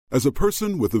As a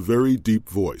person with a very deep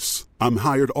voice, I'm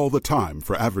hired all the time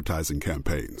for advertising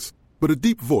campaigns. But a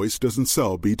deep voice doesn't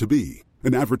sell B2B,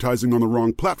 and advertising on the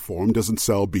wrong platform doesn't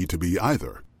sell B2B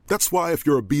either. That's why if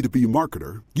you're a B2B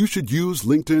marketer, you should use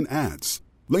LinkedIn ads.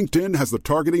 LinkedIn has the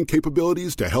targeting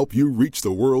capabilities to help you reach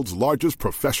the world's largest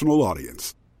professional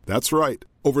audience. That's right,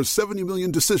 over 70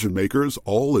 million decision makers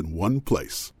all in one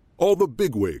place. All the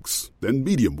big wigs, then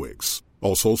medium wigs,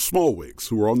 also small wigs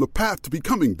who are on the path to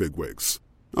becoming big wigs.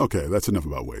 Okay, that's enough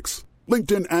about wigs.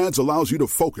 LinkedIn ads allows you to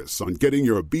focus on getting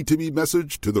your B2B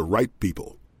message to the right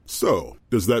people. So,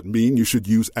 does that mean you should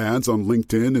use ads on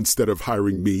LinkedIn instead of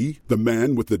hiring me, the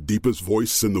man with the deepest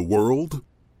voice in the world?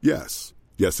 Yes.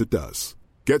 Yes, it does.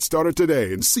 Get started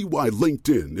today and see why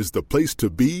LinkedIn is the place to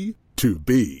be to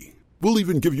be. We'll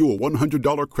even give you a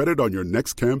 $100 credit on your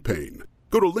next campaign.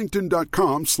 Go to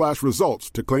linkedin.com/results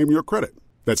to claim your credit.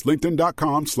 That's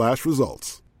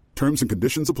linkedin.com/results. Terms and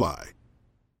conditions apply.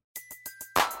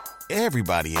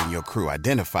 Everybody in your crew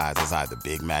identifies as either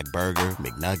Big Mac Burger,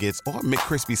 McNuggets, or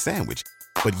McCrispy Sandwich.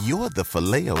 But you're the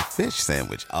Filet-O-Fish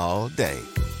Sandwich all day.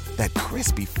 That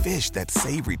crispy fish, that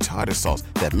savory tartar sauce,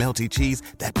 that melty cheese,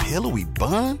 that pillowy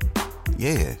bun.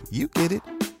 Yeah, you get it.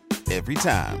 Every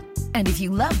time. And if you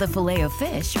love the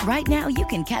Filet-O-Fish, right now you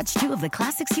can catch two of the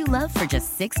classics you love for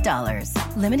just $6.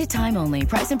 Limited time only.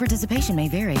 Price and participation may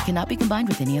vary. Cannot be combined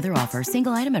with any other offer.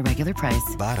 Single item at regular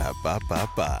price.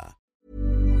 Ba-da-ba-ba-ba.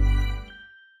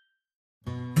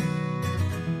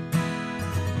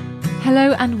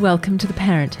 Hello and welcome to The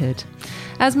Parenthood.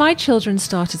 As my children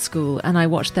started school and I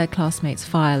watched their classmates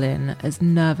file in, as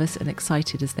nervous and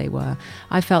excited as they were,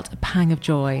 I felt a pang of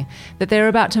joy that they were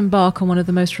about to embark on one of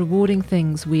the most rewarding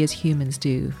things we as humans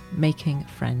do, making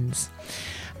friends.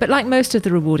 But like most of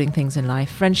the rewarding things in life,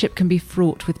 friendship can be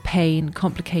fraught with pain,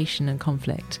 complication and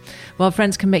conflict. While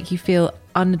friends can make you feel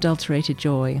unadulterated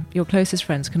joy, your closest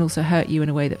friends can also hurt you in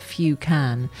a way that few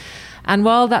can. And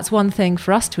while that's one thing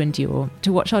for us to endure,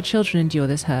 to watch our children endure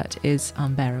this hurt is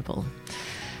unbearable.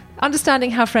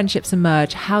 Understanding how friendships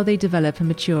emerge, how they develop and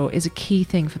mature is a key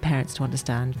thing for parents to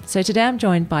understand. So today I'm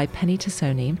joined by Penny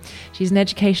Tassoni. She's an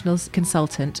educational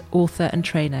consultant, author and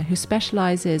trainer who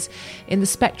specialises in the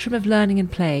spectrum of learning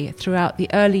and play throughout the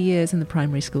early years and the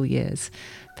primary school years.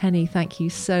 Penny, thank you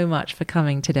so much for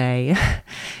coming today.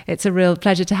 It's a real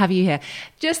pleasure to have you here.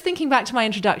 Just thinking back to my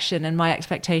introduction and my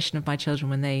expectation of my children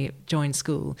when they join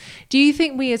school, do you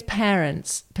think we as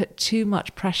parents put too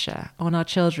much pressure on our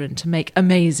children to make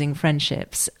amazing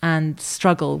friendships and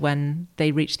struggle when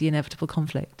they reach the inevitable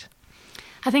conflict?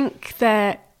 I think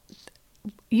that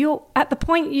you're at the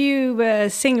point you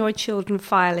sing your children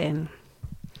file in,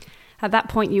 at that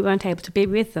point you weren't able to be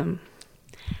with them.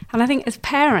 And I think as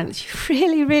parents, you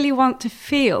really, really want to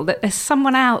feel that there's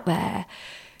someone out there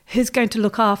who's going to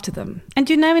look after them. And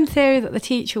you know in theory that the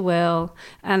teacher will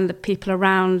and the people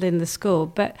around in the school,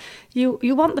 but you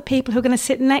want the people who are going to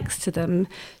sit next to them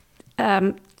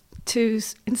to,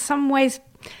 in some ways,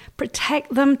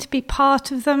 protect them, to be part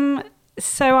of them.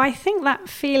 So I think that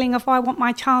feeling of, I want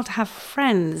my child to have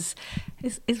friends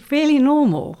is really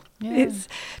normal. Yeah. It's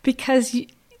because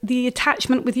the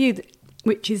attachment with you,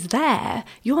 which is there,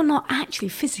 you're not actually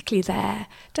physically there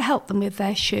to help them with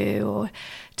their shoe or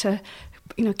to,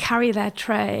 carry their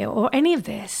tray or any of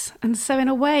this. And so in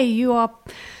a way, you are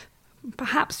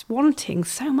perhaps wanting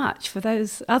so much for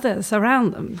those others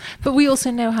around them. But we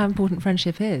also know how important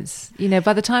friendship is.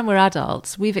 By the time we're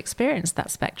adults, we've experienced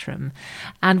that spectrum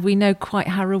and we know quite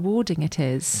how rewarding it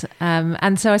is.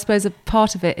 And so I suppose a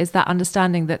part of it is that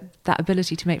understanding that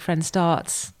ability to make friends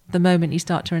starts the moment you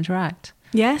start to interact.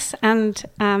 Yes, and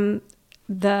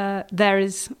there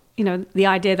is, the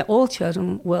idea that all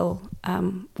children will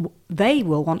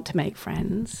want to make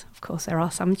friends. Of course, there are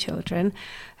some children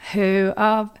who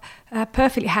are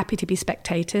perfectly happy to be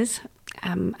spectators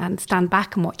and stand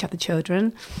back and watch other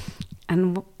children.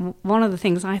 And one of the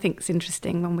things I think is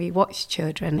interesting when we watch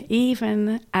children,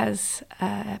 even as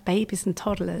babies and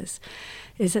toddlers,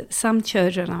 is that some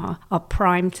children are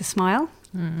primed to smile.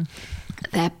 Mm.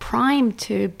 They're primed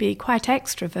to be quite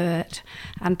extrovert,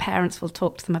 and parents will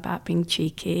talk to them about being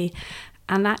cheeky.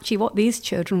 And actually what these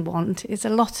children want is a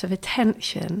lot of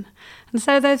attention. And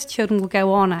so those children will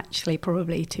go on actually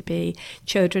probably to be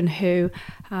children who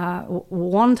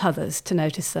want others to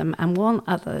notice them and want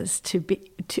others to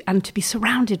be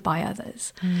surrounded by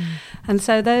others. Mm. And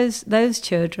so those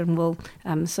children will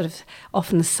sort of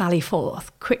often sally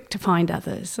forth, quick to find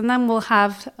others. And then we'll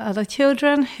have other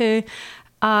children who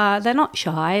they're not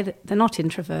shy, they're not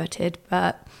introverted,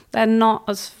 but they're not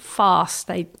as fast.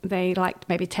 They like to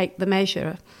maybe take the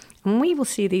measure. And we will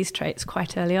see these traits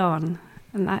quite early on.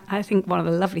 And I think one of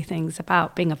the lovely things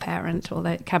about being a parent,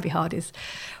 although it can be hard, is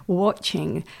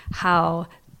watching how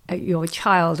your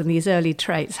child and these early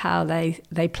traits, how they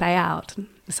play out. In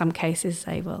some cases,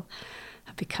 they will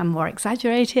become more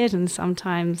exaggerated, and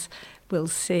sometimes we'll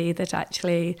see that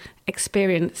actually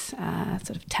experience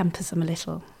sort of tempers them a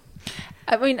little.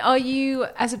 I mean, are you,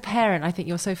 as a parent, I think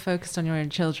you're so focused on your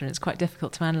own children, it's quite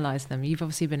difficult to analyse them. You've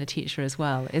obviously been a teacher as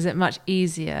well. Is it much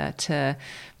easier to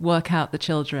work out the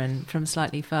children from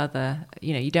slightly further?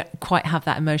 You know, you don't quite have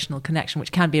that emotional connection,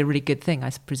 which can be a really good thing, I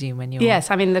presume, when you're...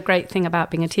 Yes, I mean, the great thing about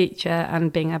being a teacher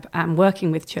and being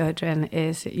working with children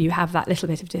is you have that little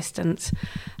bit of distance,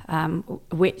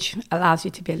 which allows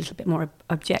you to be a little bit more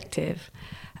objective.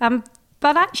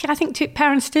 But actually, I think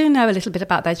parents do know a little bit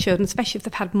about their children, especially if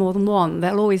they've had more than one.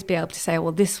 They'll always be able to say,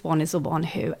 well, this one is the one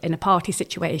who, in a party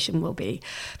situation, will be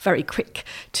very quick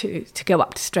to go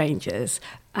up to strangers.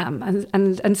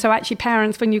 And so actually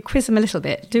parents, when you quiz them a little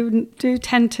bit, do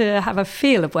tend to have a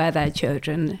feel of where their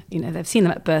children, you know, they've seen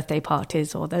them at birthday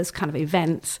parties or those kind of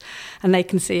events, and they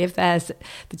can see if there's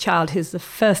the child who's the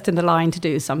first in the line to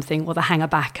do something or the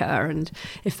hanger-backer, and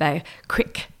if they're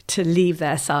quick to leave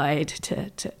their side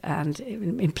and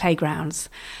in playgrounds,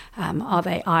 are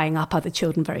they eyeing up other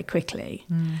children very quickly?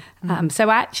 So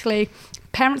actually,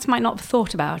 parents might not have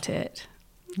thought about it.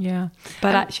 Yeah.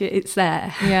 But actually it's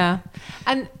there. Yeah.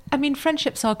 And I mean,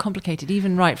 friendships are complicated,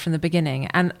 even right from the beginning.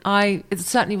 And it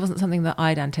certainly wasn't something that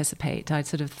I'd anticipate. I'd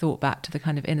sort of thought back to the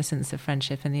kind of innocence of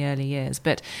friendship in the early years.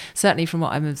 But certainly from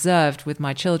what I've observed with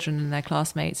my children and their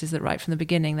classmates is that right from the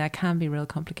beginning, there can be real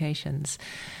complications.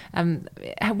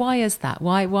 Why is that?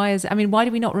 Why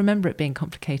do we not remember it being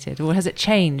complicated? Or has it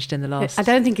changed in the last... I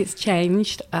don't think it's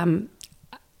changed.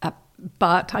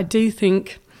 But I do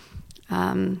think...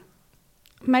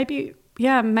 Maybe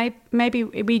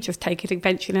we just take it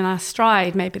eventually in our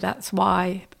stride. Maybe that's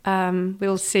why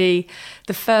we'll see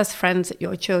the first friends that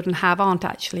your children have aren't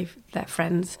actually their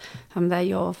friends. They're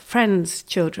your friends'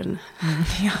 children.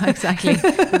 Yeah, exactly.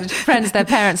 Friends their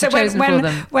parents have chosen for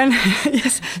them.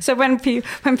 So when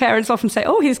parents often say,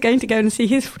 "Oh, he's going to go and see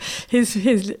his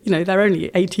you know, they're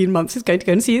only 18 months. He's going to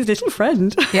go and see his little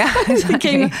friend." Yeah, exactly.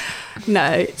 Thinking,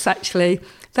 no, it's actually...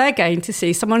 they're going to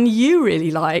see someone you really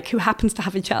like who happens to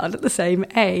have a child at the same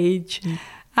age.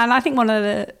 And I think one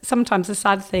of sometimes the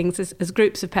sad things as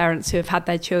groups of parents who have had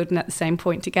their children at the same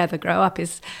point together grow up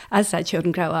is, as their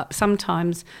children grow up,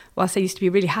 sometimes, whilst they used to be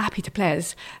really happy to play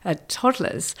as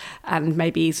toddlers and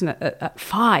maybe even at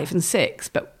 5 and 6,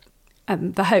 but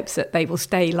the hopes that they will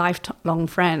stay lifelong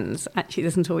friends actually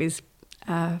doesn't always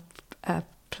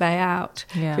play out,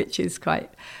 which is quite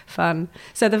fun.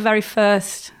 So the very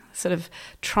first sort of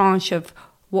tranche of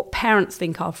what parents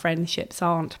think are friendships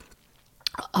are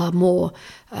more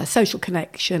social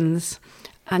connections,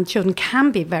 and children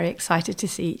can be very excited to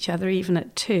see each other even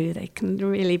at 2. They can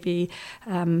really be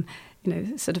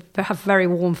sort of have very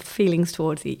warm feelings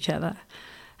towards each other.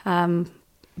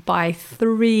 By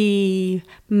 3,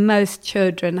 most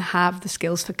children have the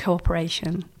skills for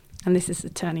cooperation, and this is the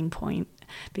turning point,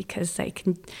 because they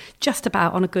can just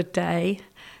about on a good day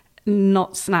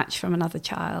not snatch from another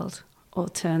child or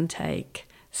turn take.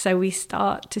 So we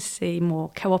start to see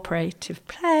more cooperative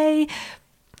play.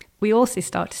 We also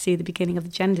start to see the beginning of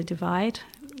the gender divide.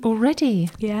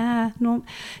 Already? Yeah,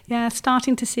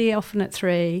 starting to see often at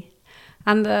 3.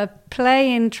 And the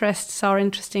play interests are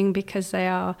interesting because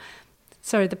the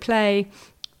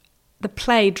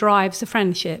play drives the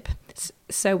friendship.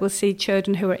 So we'll see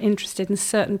children who are interested in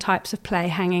certain types of play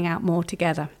hanging out more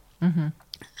together. Mm-hmm.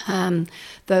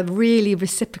 The really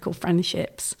reciprocal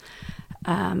friendships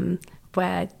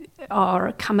where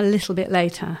come a little bit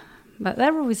later, but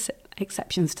there are always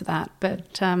exceptions to that.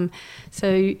 But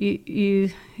so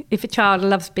you if a child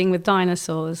loves being with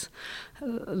dinosaurs,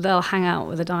 they'll hang out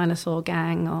with a dinosaur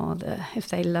gang, or if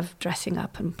they love dressing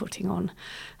up and putting on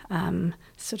I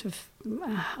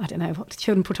don't know what the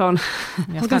children put on.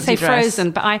 I was going to say dress.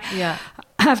 Frozen, but I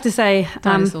have to say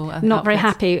not very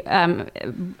happy.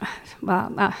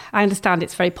 I understand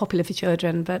it's very popular for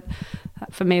children, but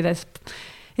for me there's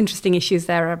interesting issues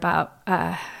there about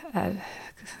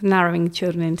narrowing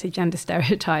children into gender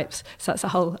stereotypes. So that's a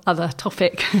whole other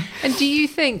topic. And do you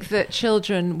think that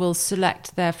children will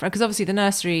select their friends? Because obviously the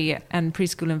nursery and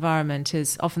preschool environment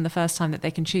is often the first time that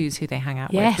they can choose who they hang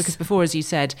out with. Because before, as you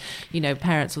said,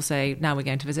 parents will say, now we're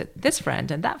going to visit this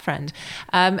friend and that friend.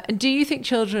 Do you think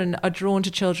children are drawn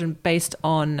to children based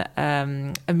on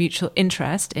a mutual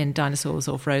interest in dinosaurs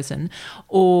or Frozen?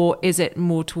 Or is it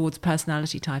more towards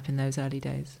personality type in those early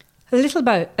days? A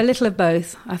little of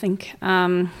both, I think.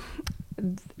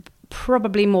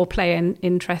 probably more play and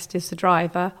interest is the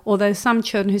driver, although some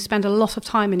children who spend a lot of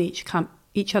time in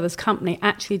each other's company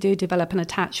actually do develop an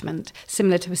attachment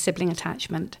similar to a sibling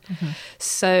attachment.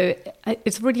 So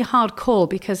it's a really hard call,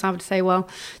 because I would say, well,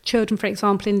 children, for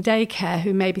example, in daycare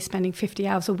who may be spending 50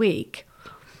 hours a week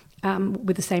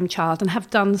with the same child and have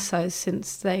done so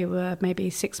since they were maybe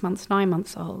 6 months, 9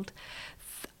 months old,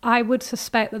 I would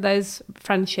suspect that those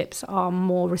friendships are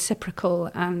more reciprocal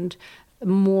and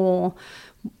more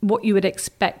what you would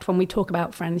expect when we talk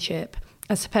about friendship,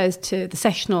 as opposed to the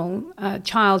sessional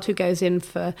child who goes in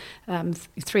for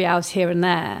 3 hours here and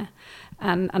there,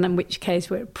 and in which case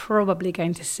we're probably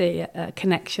going to see a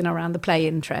connection around the play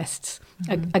interests.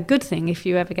 A good thing, if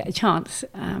you ever get a chance,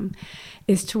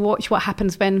 is to watch what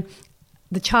happens when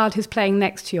the child who's playing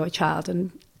next to your child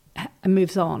and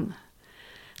moves on.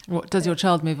 What, does your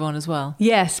child move on as well?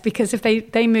 Yes, because if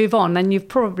they move on, then you've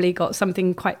probably got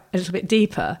something quite a little bit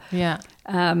deeper. Yeah.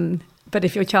 But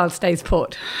if your child stays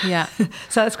put. Yeah.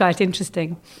 So that's quite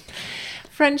interesting.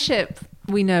 Friendship,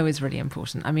 we know, is really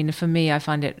important. I mean, for me, I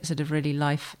find it sort of really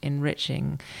life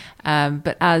enriching.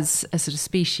 But as a sort of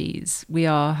species, we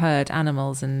are herd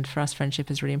animals, and for us, friendship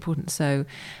is really important. So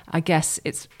I guess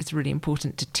it's really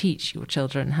important to teach your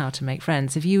children how to make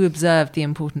friends. Have you observed the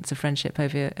importance of friendship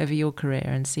over your career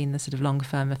and seen the sort of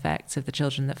long-term effects of the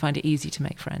children that find it easy to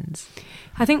make friends?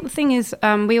 I think the thing is,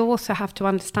 we also have to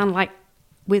understand, like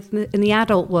in the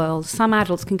adult world, some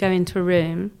adults can go into a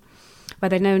room where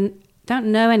they don't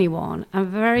know anyone and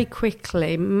very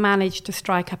quickly manage to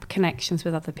strike up connections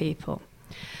with other people.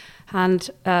 And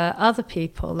other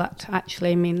people, that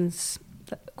actually means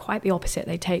quite the opposite.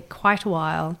 They take quite a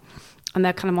while and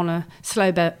they're kind of on a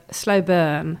slow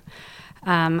burn.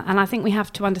 And I think we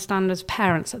have to understand as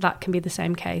parents that can be the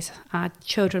same case. Our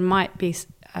children might be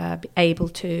able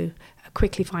to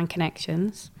quickly find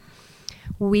connections.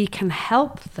 We can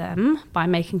help them by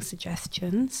making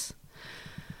suggestions.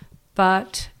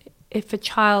 But if a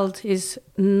child is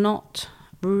not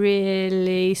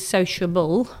really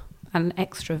sociable and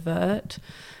extrovert,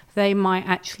 they might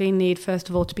actually need, first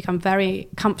of all, to become very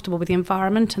comfortable with the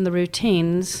environment and the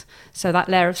routines, so that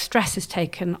layer of stress is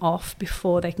taken off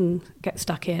before they can get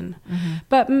stuck in.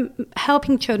 But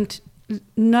helping children to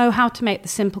know how to make the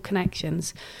simple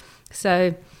connections.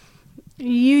 So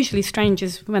usually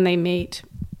strangers, when they meet,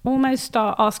 almost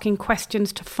start asking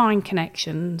questions to find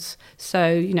connections.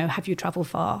 So, have you travelled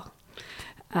far?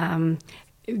 Do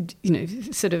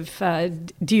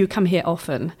you come here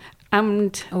often?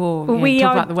 And talk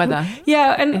about the weather.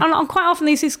 Yeah, and quite often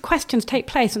these questions take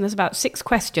place, and there's about 6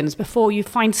 questions before you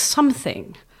find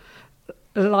something.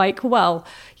 Like, well,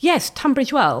 yes,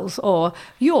 Tunbridge Wells or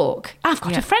York. I've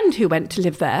got a friend who went to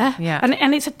live there. Yeah.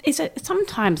 And it's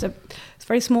sometimes it's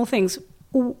very small things.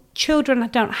 Children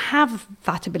don't have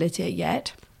that ability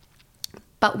yet,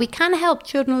 but we can help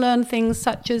children learn things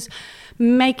such as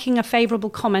making a favourable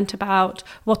comment about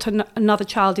what another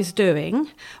child is doing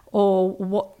or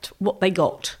what they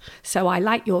got. So, I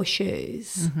like your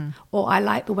shoes, or I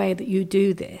like the way that you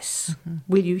do this.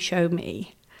 Will you show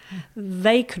me?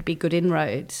 They could be good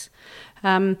inroads.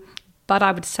 But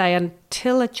I would say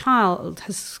until a child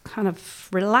has kind of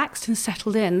relaxed and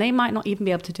settled in, they might not even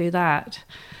be able to do that.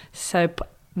 So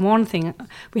one thing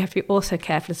we have to be also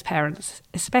careful as parents,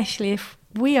 especially if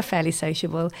we are fairly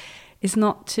sociable, is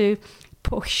not to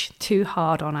push too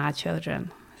hard on our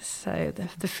children. So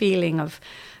the feeling of,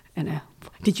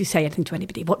 did you say anything to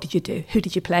anybody? What did you do? Who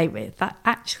did you play with? That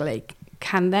actually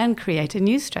can then create a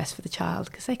new stress for the child,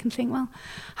 because they can think, well,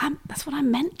 that's what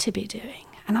I'm meant to be doing,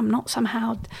 and I'm not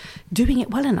somehow doing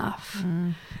it well enough.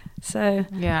 So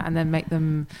yeah, and then make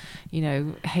them,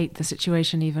 hate the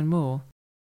situation even more.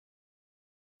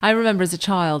 I remember as a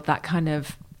child that kind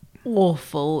of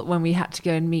awful when we had to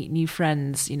go and meet new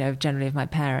friends, generally of my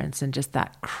parents, and just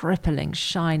that crippling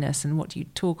shyness and what do you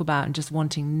talk about and just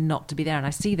wanting not to be there. And I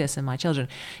see this in my children.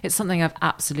 It's something I've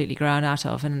absolutely grown out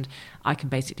of, and I can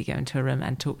basically go into a room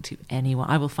and talk to anyone.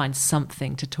 I will find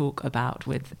something to talk about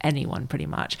with anyone pretty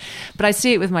much. But I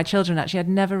see it with my children. Actually, I'd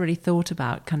never really thought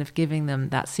about kind of giving them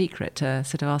that secret to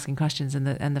sort of asking questions and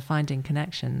the finding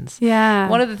connections. Yeah.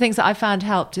 One of the things that I found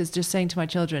helped is just saying to my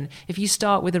children, if you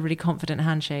start with a really confident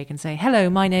handshake and say, hello,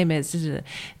 my name is,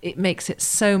 it makes it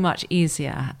so much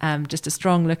easier. Just a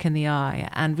strong look in the eye.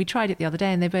 And we tried it the other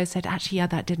day and they both said, actually, yeah,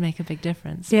 that did make a big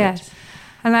difference. Yes.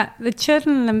 And that the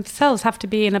children themselves have to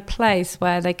be in a place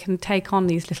where they can take on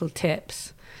these little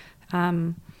tips.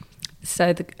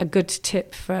 So a good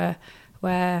tip for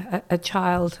where a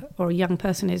child or a young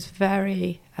person is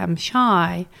very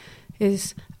shy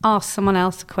is ask someone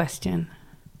else a question.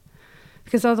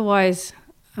 Because otherwise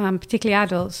particularly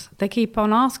adults, they keep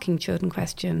on asking children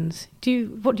questions.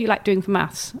 What do you like doing for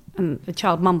maths? And the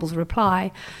child mumbles a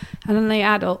reply, and then the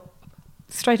adult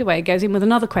straight away goes in with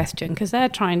another question because they're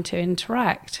trying to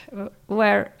interact.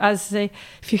 Whereas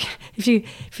if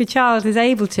your child is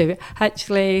able to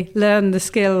actually learn the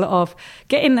skill of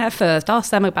get in there first,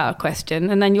 ask them about a question,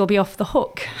 and then you'll be off the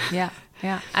hook. Yeah.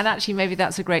 Yeah, and actually maybe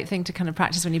that's a great thing to kind of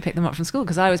practice when you pick them up from school,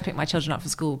 because I always pick my children up from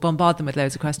school, bombard them with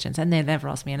loads of questions, and they never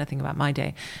ask me anything about my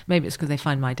day. Maybe it's because they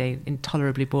find my day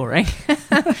intolerably boring.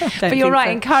 But you're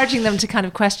right, encouraging them to kind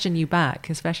of question you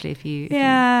back, especially if you...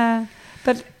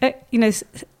 But,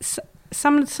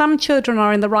 some children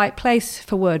are in the right place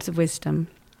for words of wisdom,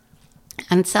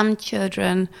 and some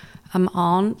children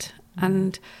aren't,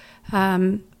 and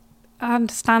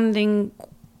understanding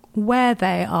where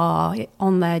they are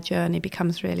on their journey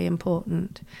becomes really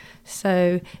important.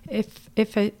 So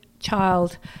if a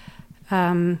child,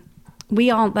 we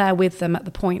aren't there with them at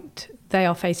the point they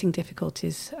are facing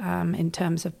difficulties in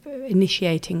terms of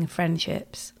initiating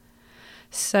friendships.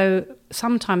 So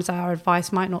sometimes our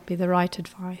advice might not be the right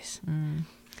advice.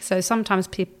 So sometimes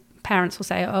parents will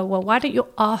say, oh, well, why don't you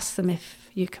ask them if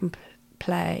you can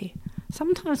play?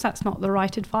 Sometimes that's not the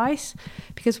right advice,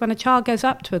 because when a child goes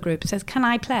up to a group and says, can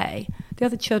I play? The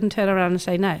other children turn around and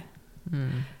say no.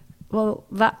 Well,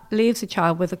 that leaves a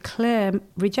child with a clear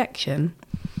rejection.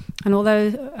 And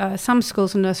although some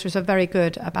schools and nurseries are very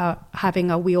good about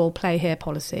having a we all play here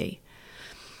policy,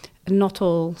 not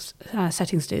all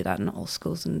settings do that, not all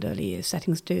schools and early years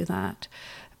settings do that.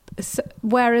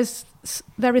 Whereas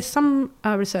there is some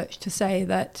research to say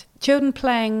that children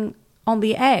playing on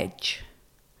the edge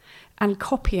and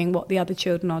copying what the other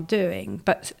children are doing,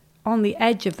 but on the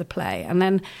edge of the play, and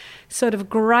then sort of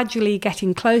gradually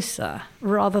getting closer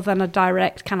rather than a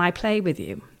direct, can I play with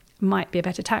you, might be a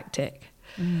better tactic.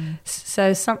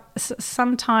 So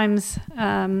sometimes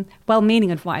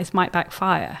well-meaning advice might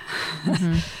backfire.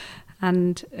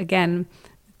 And again,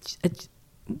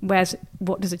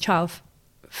 what does a child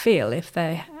feel if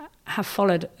they have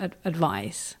followed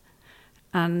advice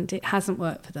and it hasn't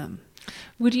worked for them?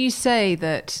 Would you say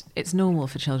that it's normal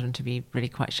for children to be really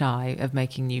quite shy of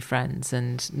making new friends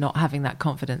and not having that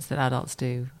confidence that adults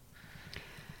do?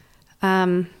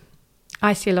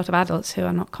 I see a lot of adults who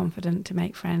are not confident to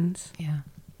make friends. Yeah.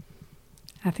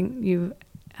 I think you,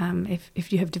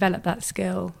 if you have developed that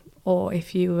skill, or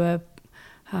if you were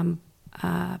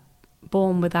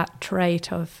born with that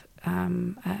trait of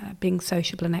being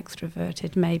sociable and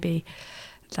extroverted, maybe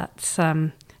that's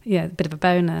a bit of a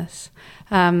bonus.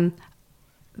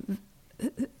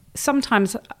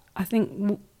 Sometimes I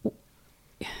think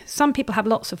some people have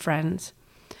lots of friends,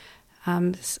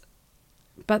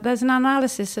 but there's an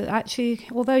analysis that actually,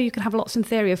 although you can have lots in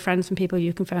theory of friends and people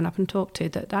you can phone up and talk to,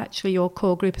 that actually your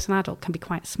core group as an adult can be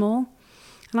quite small.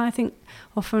 And I think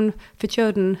often for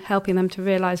children, helping them to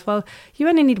realise, well, you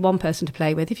only need one person to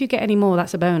play with. If you get any more,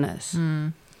 that's a bonus.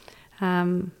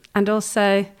 And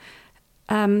also,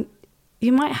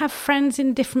 you might have friends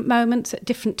in different moments at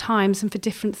different times and for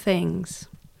different things.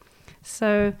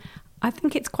 So I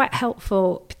think it's quite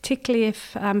helpful, particularly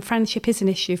if friendship is an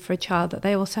issue for a child, that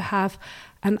they also have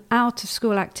an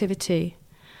out-of-school activity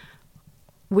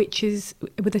which is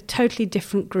with a totally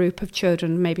different group of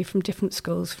children, maybe from different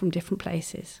schools, from different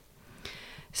places.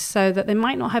 So that they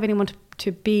might not have anyone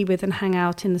to be with and hang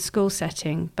out in the school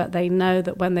setting, but they know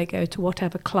that when they go to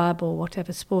whatever club or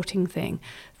whatever sporting thing,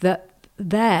 that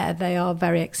there they are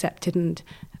very accepted,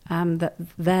 and that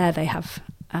there they have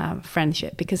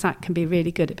friendship, because that can be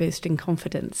really good at boosting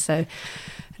confidence. So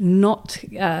not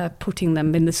putting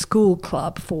them in the school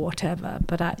club for whatever,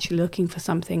 but actually looking for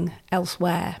something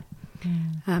elsewhere.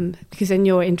 Because then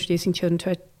you're introducing children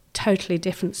to a totally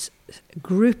different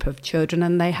group of children,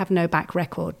 and they have no back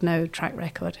record, no track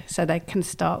record, so they can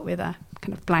start with a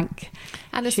kind of blank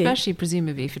and especially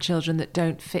presumably for children that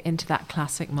don't fit into that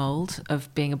classic mould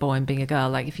of being a boy and being a girl.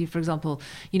 Like if you, for example,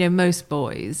 most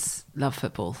boys love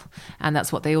football and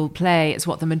that's what they all play, it's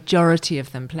what the majority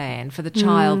of them play, and for the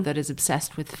child that is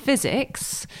obsessed with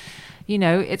physics,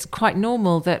 it's quite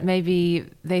normal that maybe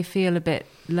they feel a bit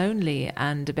lonely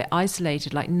and a bit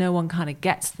isolated, like no one kind of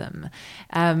gets them.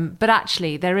 But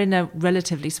actually, they're in a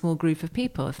relatively small group of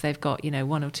people. If they've got,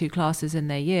 one or two classes in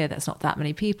their year, that's not that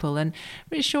many people. And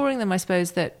reassuring them, I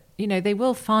suppose, that, they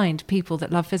will find people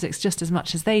that love physics just as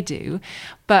much as they do.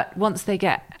 But once they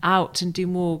get out and do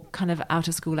more kind of out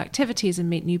of school activities and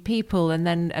meet new people, and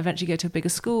then eventually go to a bigger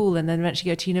school, and then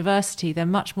eventually go to university, they're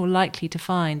much more likely to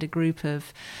find a group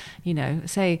of,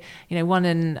 say, 1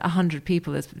 in 100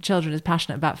 people as children is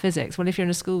passionate about physics. Well, if you're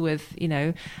in a school with,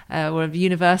 or a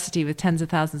university with tens of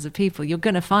thousands of people, you're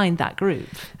going to find that group.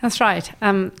 That's right.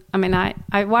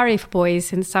 I worry for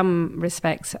boys in some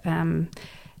respects,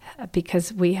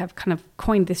 because we have kind of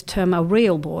coined this term, a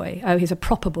real boy. Oh, he's a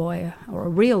proper boy, or a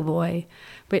real boy,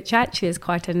 which actually is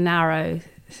quite a narrow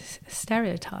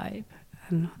stereotype.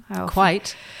 And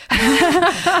quite.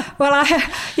 Well,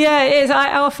 it is.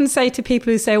 I often say to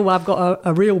people who say, well, I've got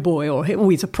a real boy, or oh,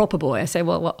 he's a proper boy. I say,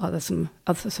 well, are there some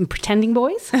pretending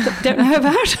boys that we don't know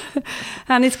about?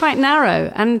 And it's quite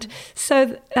narrow. And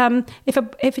so if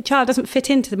a child doesn't fit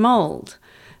into the mould,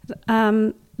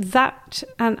 that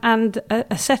and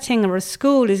a setting or a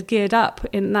school is geared up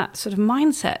in that sort of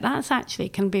mindset, that's actually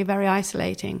can be very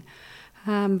isolating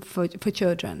for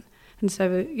children. And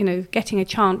so, getting a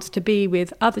chance to be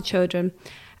with other children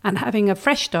and having a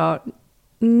fresh start,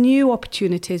 new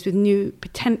opportunities with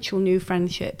new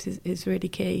friendships is really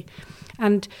key.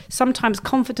 And sometimes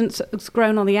confidence that's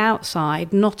grown on the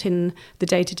outside, not in the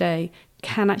day-to-day,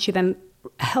 can actually then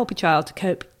help a child to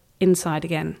cope inside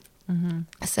again. Mm-hmm.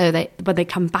 So when they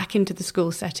come back into the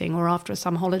school setting or after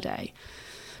some holiday,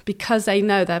 because they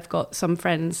know they've got some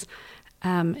friends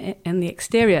in the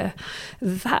exterior,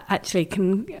 that actually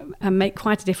can make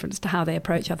quite a difference to how they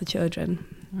approach other children.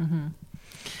 Mm-hmm.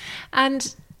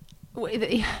 And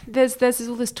there's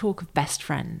all this talk of best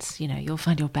friends. You'll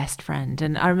find your best friend.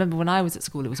 And I remember when I was at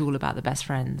school, it was all about the best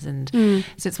friends. And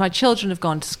since my children have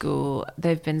gone to school,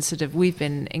 we've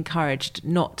been encouraged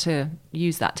not to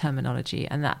use that terminology,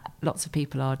 and that lots of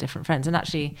people are different friends. And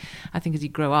actually, I think as you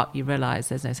grow up, you realise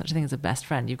there's no such thing as a best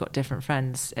friend. You've got different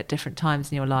friends at different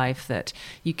times in your life that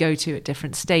you go to at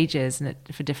different stages and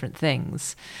for different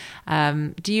things.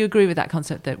 Do you agree with that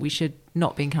concept that we should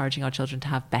not be encouraging our children to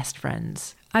have best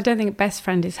friends? I don't think best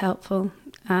friend is helpful.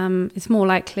 It's more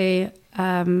likely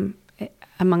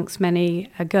amongst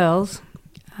many girls,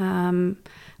 and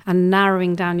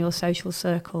narrowing down your social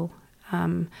circle,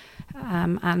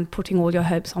 and putting all your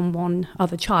hopes on one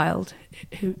other child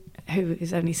who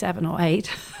is only 7 or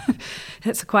 8.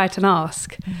 It's quite an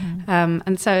ask. Mm-hmm.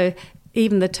 And so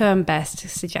even the term best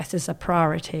suggests as a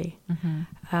priority. Mm-hmm.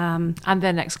 And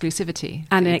then exclusivity.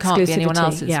 And it can't be anyone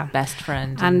else's yeah. best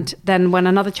friend. And then when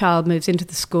another child moves into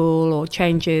the school or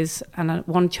changes and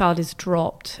one child is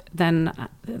dropped, then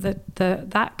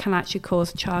that can actually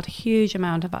cause a child a huge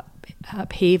amount of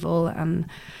upheaval, and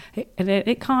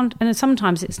it can't. And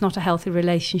sometimes it's not a healthy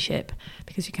relationship,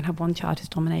 because you can have one child who's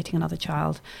dominating another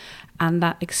child, and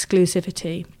that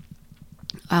exclusivity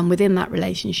within that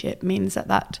relationship means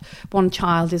that one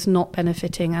child is not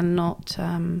benefiting and not,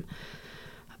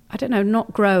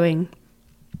 not growing.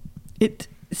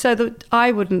 So that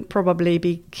I wouldn't probably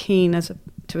be keen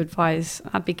to advise.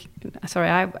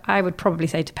 I would probably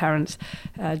say to parents,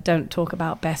 don't talk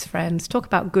about best friends. Talk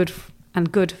about good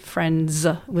friends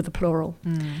with a plural,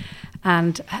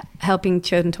 and helping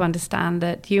children to understand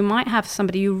that you might have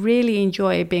somebody you really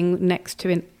enjoy being next to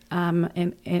in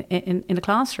a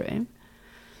classroom.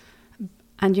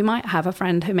 And you might have a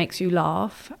friend who makes you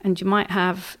laugh, and you might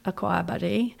have a choir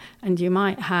buddy, and you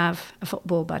might have a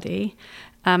football buddy,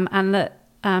 and that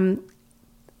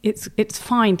it's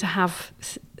fine to have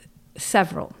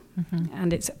several, mm-hmm.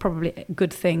 and it's probably a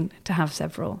good thing to have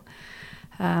several.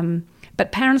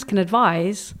 But parents can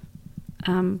advise,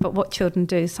 but what children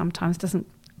do sometimes doesn't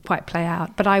quite play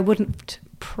out. But I wouldn't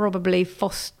probably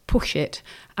push it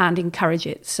and encourage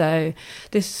it. So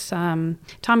this time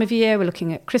of year, we're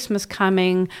looking at Christmas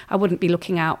coming. I wouldn't be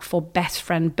looking out for best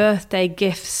friend birthday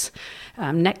gifts,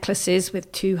 necklaces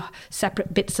with 2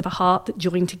 separate bits of a heart that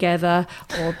join together,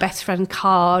 or best friend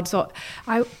cards. Or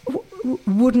I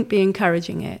wouldn't be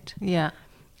encouraging it. Yeah.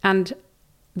 And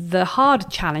the hard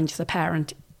challenge as a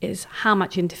parent is, how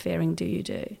much interfering do you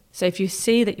do? So if you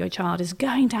see that your child is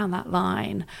going down that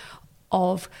line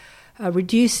of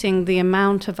reducing the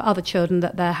amount of other children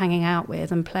that they're hanging out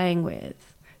with and playing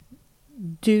with,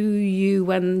 do you,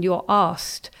 when you're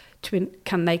asked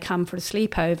can they come for a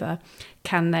sleepover,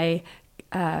 can they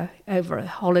over a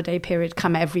holiday period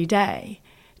come every day,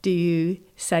 do you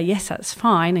say yes, that's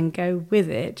fine and go with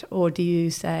it, or do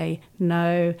you say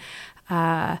no,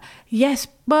 yes,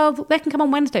 well, they can come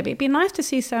on Wednesday, but it'd be nice to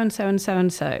see so and so and so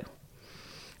and so,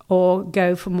 or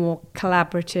go for more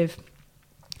collaborative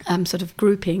sort of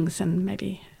groupings and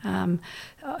maybe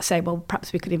say, well,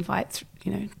 perhaps we could invite,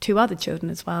 2 other children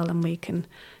as well, and we can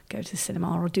go to the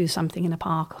cinema or do something in a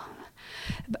park.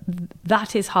 But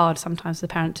that is hard sometimes for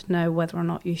the parent to know whether or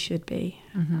not you should be.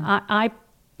 Mm-hmm. I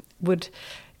would,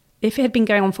 if it had been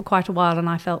going on for quite a while and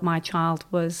I felt my child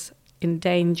was in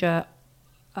danger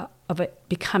of it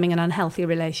becoming an unhealthy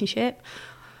relationship,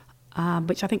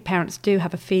 which I think parents do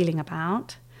have a feeling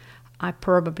about, I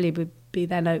probably would be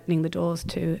then opening the doors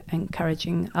to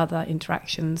encouraging other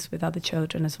interactions with other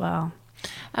children as well.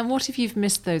 And what if you've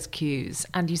missed those cues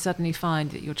and you suddenly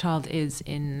find that your child is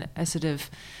in a sort of,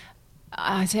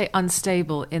 I say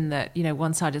unstable, in that,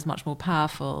 one side is much more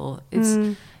powerful.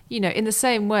 It's, in the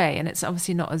same way, and it's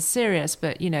obviously not as serious,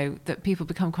 but, that people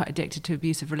become quite addicted to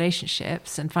abusive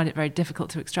relationships and find it very difficult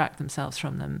to extract themselves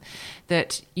from them,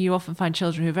 that you often find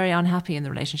children who are very unhappy in the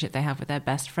relationship they have with their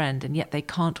best friend, and yet they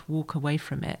can't walk away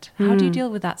from it. How do you deal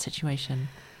with that situation?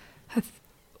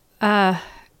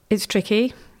 It's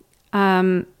tricky.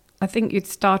 I think you'd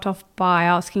start off by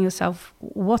asking yourself,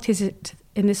 what is it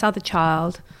in this other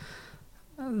child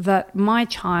that my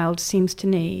child seems to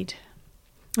need?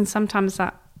 And sometimes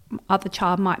that other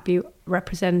child might be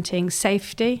representing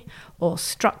safety or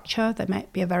structure. They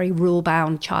might be a very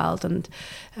rule-bound child, and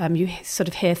you sort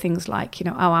of hear things like,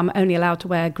 I'm only allowed to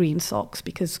wear green socks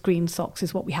because green socks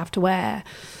is what we have to wear.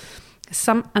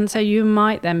 And so you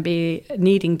might then be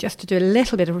needing just to do a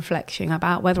little bit of reflection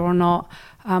about whether or not,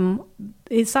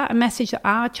 is that a message that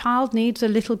our child needs a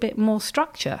little bit more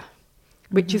structure,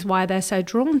 which is why they're so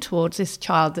drawn towards this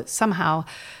child that's somehow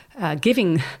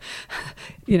giving,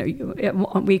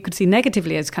 we could see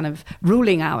negatively as kind of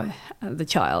ruling out the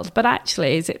child. But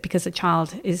actually, is it because the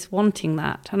child is wanting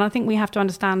that? And I think we have to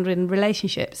understand in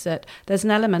relationships that there's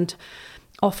an element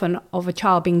often of a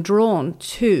child being drawn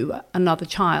to another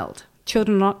child.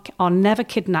 Children are never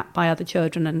kidnapped by other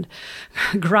children and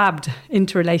grabbed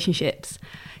into relationships.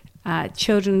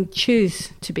 Children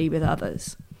choose to be with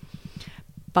others.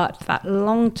 But that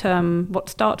long-term, what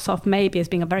starts off maybe as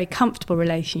being a very comfortable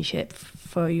relationship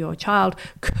for your child,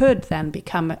 could then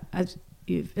become, as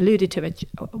you've alluded to,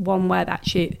 one where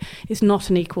actually it's not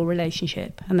an equal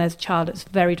relationship, and there's a child that's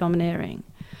very domineering.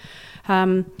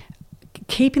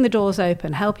 Keeping the doors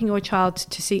open, helping your child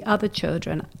to see other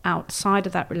children outside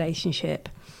of that relationship.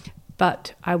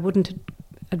 But I wouldn't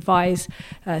advise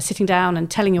sitting down and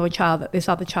telling your child that this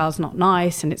other child's not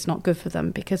nice and it's not good for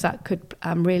them, because that could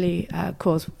really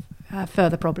cause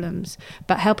further problems.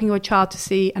 But helping your child to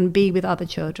see and be with other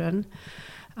children.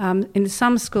 In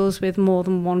some schools with more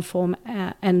than one form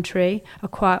entry, a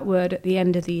quiet word at the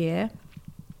end of the year,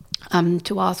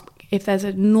 to ask if there's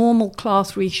a normal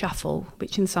class reshuffle,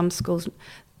 which in some schools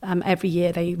every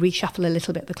year they reshuffle a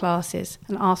little bit the classes,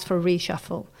 and ask for a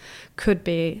reshuffle, could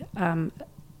be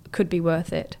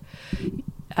worth it.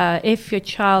 If your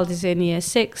child is in year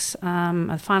 6,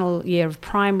 a final year of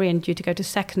primary and due to go to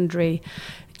secondary,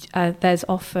 there's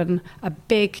often a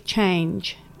big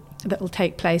change that will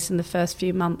take place in the first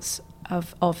few months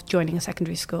of joining a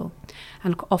secondary school.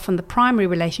 And often the primary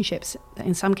relationships,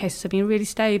 in some cases, have been really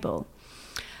stable.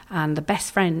 And the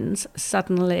best friends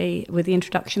suddenly, with the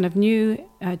introduction of new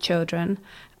children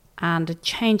and a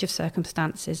change of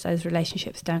circumstances, those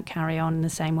relationships don't carry on in the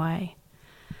same way.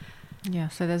 Yeah,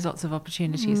 so there's lots of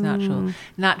opportunities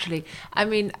naturally. I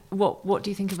mean, what do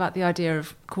you think about the idea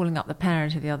of calling up the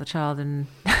parent of the other child and...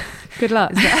 Good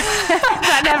luck. Is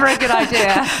that never a good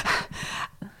idea?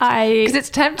 Because it's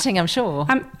tempting, I'm sure.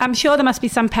 I'm sure there must be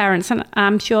some parents, and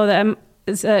I'm sure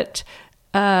that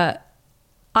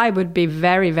I would be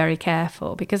very, very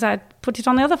careful, because I'd put it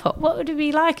on the other foot. What would it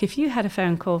be like if you had a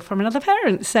phone call from another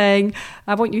parent saying,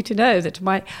 I want you to know that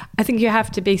I think you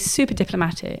have to be super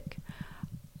diplomatic.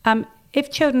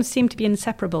 If children seem to be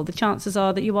inseparable, the chances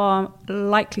are that you are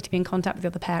likely to be in contact with the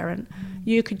other parent.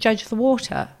 You could judge the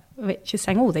water, which is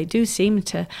saying, they do seem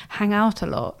to hang out a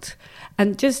lot.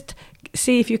 And just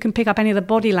see if you can pick up any of the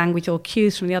body language or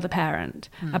cues from the other parent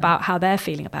about how they're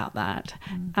feeling about that.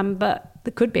 But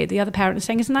there could be the other parent is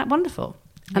saying, isn't that wonderful?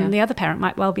 And the other parent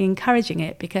might well be encouraging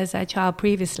it because their child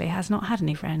previously has not had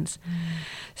any friends.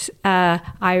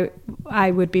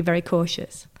 I would be very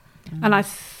cautious. And I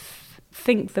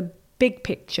think the big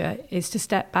picture is to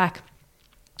step back,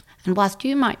 and whilst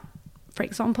you might, for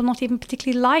example, not even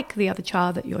particularly like the other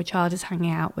child that your child is hanging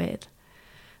out with,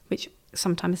 which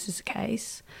sometimes is the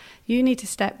case, you need to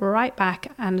step right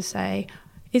back and say,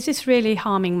 is this really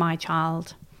harming my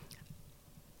child?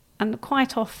 And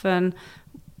quite often,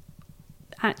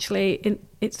 actually,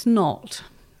 it's not.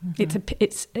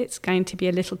 It's going to be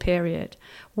a little period.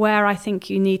 Where I think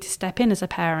you need to step in as a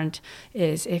parent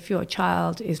is if your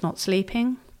child is not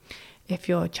sleeping, if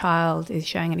your child is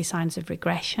showing any signs of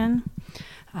regression,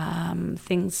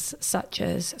 things such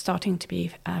as starting to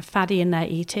be faddy in their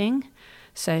eating.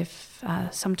 So if,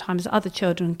 sometimes other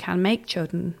children can make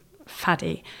children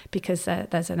faddy because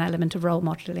there's an element of role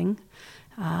modelling.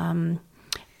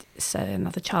 So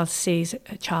another child sees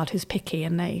a child who's picky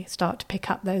and they start to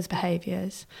pick up those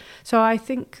behaviours. So I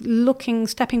think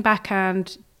stepping back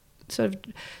and sort of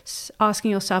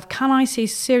asking yourself, can I see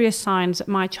serious signs that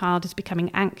my child is becoming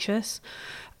anxious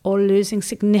or losing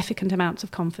significant amounts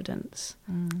of confidence?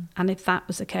 And if that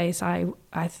was the case, I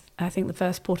think the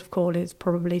first port of call is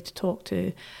probably to talk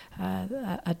to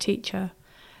a teacher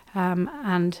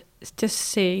and just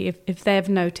see if they've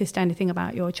noticed anything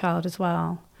about your child as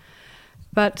well.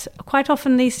 But quite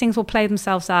often these things will play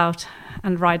themselves out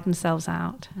and ride themselves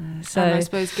out. So and I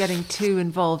suppose getting too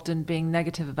involved and being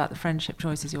negative about the friendship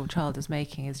choices your child is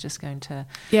making is just going to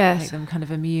make them kind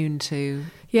of immune to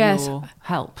your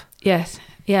help. Yes,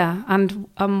 yeah. And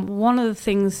one of the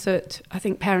things that I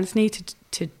think parents need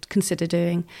to consider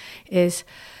doing is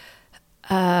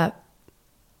when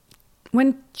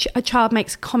a child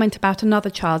makes a comment about another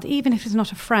child, even if it's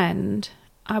not a friend,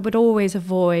 I would always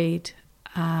avoid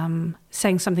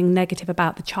saying something negative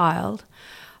about the child.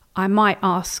 I might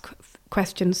ask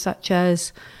questions such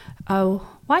as, "Oh,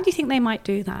 why do you think they might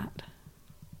do that?"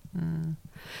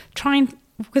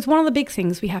 Because one of the big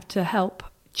things we have to help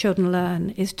children learn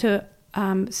is to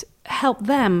help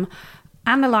them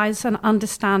analyse and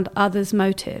understand others'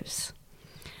 motives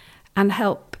and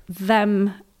help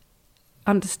them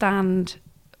understand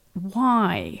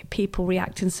why people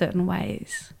react in certain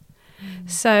ways.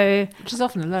 So, which is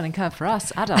often a learning curve for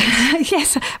us adults.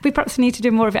 Yes, we perhaps need to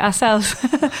do more of it ourselves.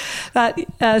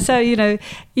 So,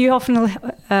 you often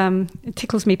it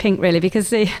tickles me pink really,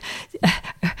 because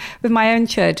with my own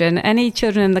children, any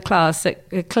children in the class that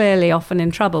are clearly often in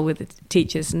trouble with the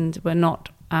teachers and were not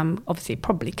obviously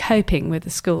probably coping with the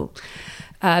school,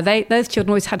 those children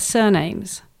always had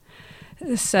surnames.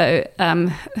 So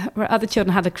where other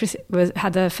children had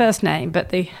a first name,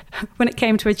 but when it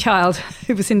came to a child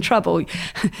who was in trouble,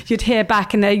 you'd hear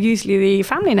back and usually the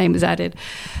family name was added.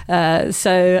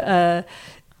 It'd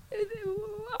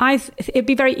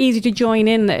be very easy to join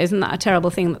in that, isn't that a terrible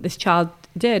thing that this child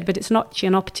did? But it's not actually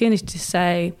an opportunity to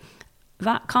say,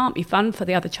 that can't be fun for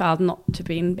the other child not to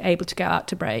be able to go out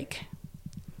to break.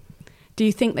 Do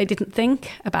you think they didn't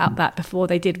think about that before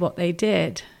they did what they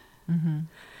did? Mm-hmm.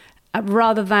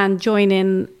 Rather than join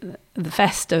in the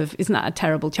festive, isn't that a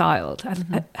terrible child?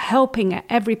 Mm-hmm. Helping at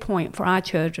every point for our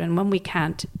children, when we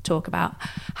can, to talk about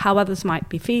how others might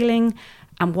be feeling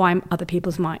and why other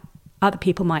people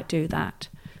might do that.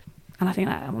 And I think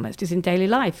that almost is in daily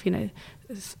life.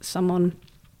 Someone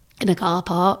in a car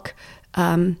park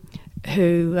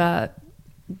who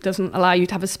doesn't allow you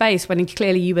to have a space when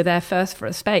clearly you were there first for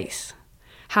a space.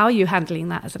 How are you handling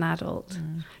that as an adult?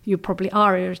 You probably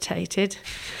are irritated.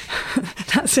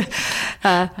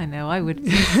 I know, I would.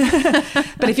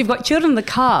 But if you've got children in the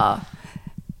car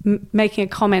making a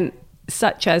comment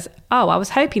such as, "Oh, I was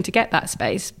hoping to get that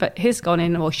space, but he's gone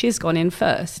in or she's gone in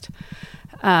first."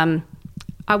 I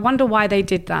wonder why they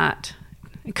did that.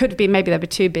 It could be maybe they were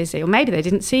too busy, or maybe they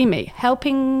didn't see me.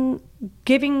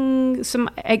 Giving some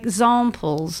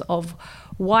examples of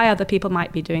why other people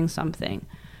might be doing something.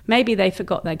 Maybe they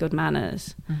forgot their good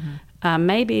manners. Mm-hmm.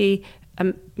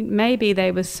 Maybe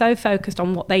they were so focused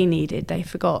on what they needed, they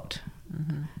forgot.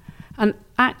 Mm-hmm. And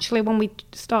actually, when we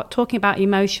start talking about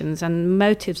emotions and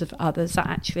motives of others, that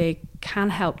actually can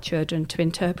help children to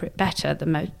interpret better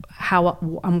how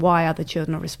and why other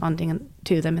children are responding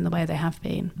to them in the way they have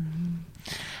been. Mm-hmm.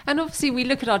 And obviously we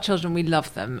look at our children, we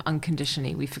love them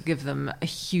unconditionally, we forgive them a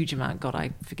huge amount. God,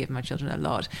 I forgive my children a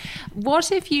lot.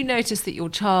 What if you notice that your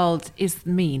child is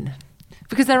mean?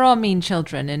 Because there are mean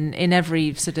children in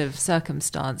every sort of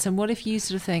circumstance. And what if you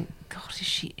sort of think, God,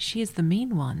 she is the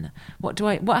mean one?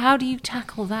 How do you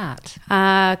tackle that?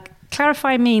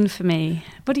 Clarify mean for me.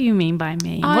 What do you mean by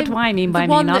mean? What do I mean by mean?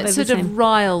 The one that sort of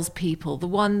riles people, the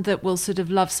one that will sort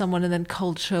of love someone and then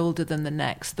cold shoulder them the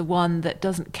next, the one that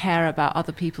doesn't care about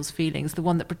other people's feelings, the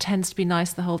one that pretends to be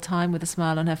nice the whole time with a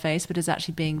smile on her face but is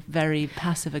actually being very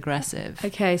passive aggressive.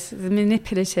 Okay, so the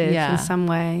manipulative in some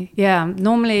way. Yeah,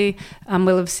 normally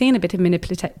we'll have seen a bit of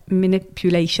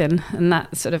manipulation and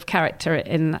that sort of character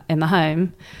in the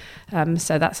home.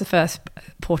 So that's the first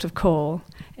port of call,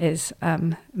 is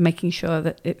making sure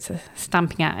that it's a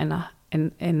stamping out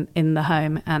in the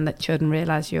home and that children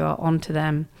realise you are onto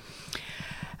them.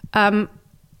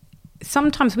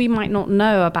 sometimes we might not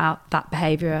know about that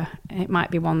behaviour. It might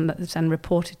be one that's then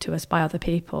reported to us by other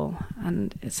people.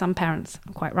 And some parents,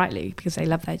 quite rightly, because they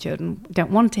love their children,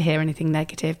 don't want to hear anything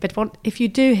negative. But if you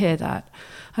do hear that,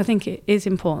 I think it is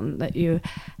important that you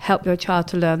help your child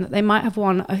to learn that they might have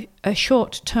won a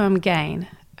short-term gain,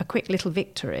 a quick little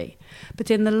victory. But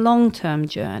in the long-term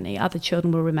journey, other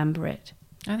children will remember it.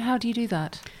 And how do you do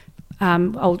that?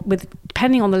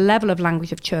 Depending on the level of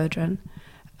language of children,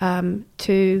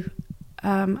 to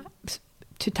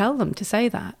tell them to say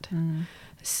that.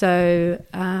 So,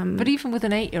 but even with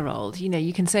an 8-year-old,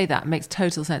 you can say that, it makes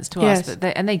total sense to us. But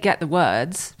they get the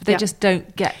words, but they just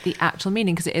don't get the actual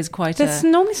meaning, because it is quite. There's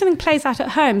normally something plays out at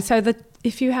home. So that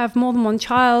if you have more than one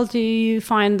child, you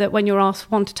find that when you're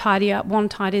asked one to tidy up, one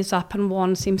tidies up, and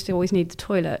one seems to always need the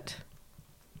toilet.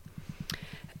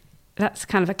 That's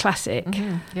kind of a classic.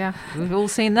 Mm-hmm. Yeah, we've all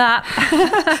seen that.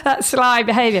 That sly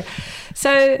behaviour.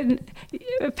 So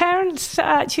parents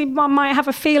actually might have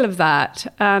a feel of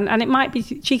that, and it might be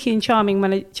cheeky and charming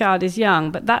when a child is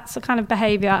young, but that's the kind of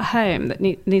behaviour at home that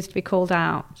needs to be called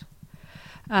out.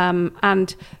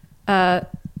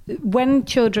 When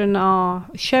children are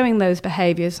showing those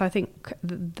behaviours, I think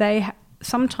they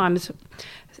sometimes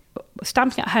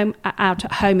stamping out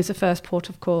at home is the first port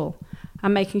of call,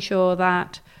 and making sure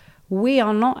that we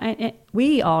are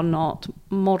not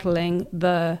modelling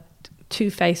the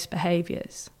two-faced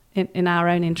behaviours in our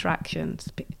own interactions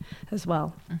as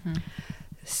well. Mm-hmm.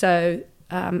 So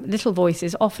little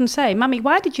voices often say, "Mummy,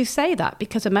 why did you say that?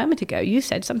 Because a moment ago you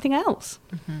said something else."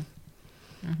 Mm-hmm.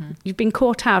 Mm-hmm. You've been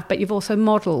caught out, but you've also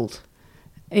modelled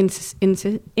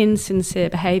insincere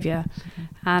behaviour. Mm-hmm.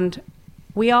 And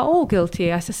we are all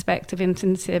guilty, I suspect, of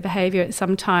insincere behaviour at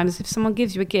some times. If someone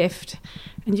gives you a gift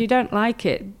and you don't like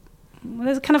it, well,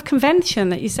 there's a kind of convention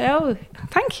that you say, "Oh,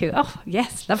 thank you. Oh,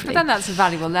 yes, lovely." But then that's a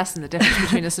valuable lesson, the difference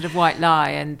between a sort of white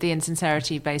lie and the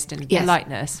insincerity based in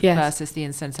politeness versus the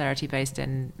insincerity based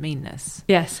in meanness.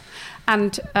 Yes.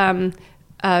 And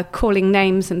calling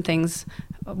names and things,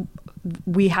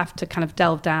 we have to kind of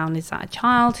delve down. Is that a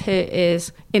child who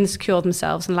is insecure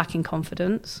themselves and lacking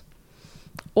confidence?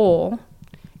 Or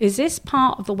is this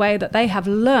part of the way that they have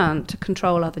learned to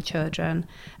control other children,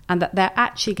 and that they're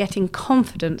actually getting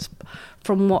confidence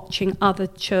from watching other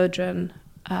children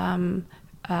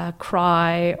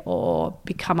cry or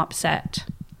become upset?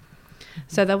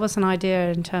 So there was an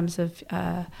idea in terms of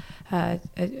the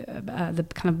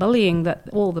kind of bullying, that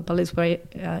all the bullies were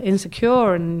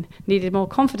insecure and needed more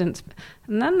confidence.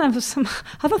 And then there was some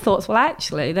other thoughts, well,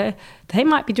 actually, they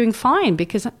might be doing fine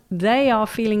because they are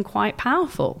feeling quite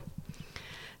powerful.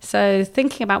 So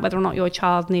thinking about whether or not your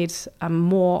child needs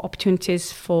more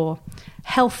opportunities for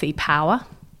healthy power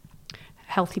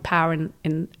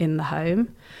in the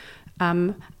home,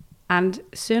 and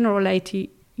sooner or later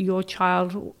your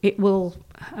child, it will,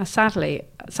 sadly,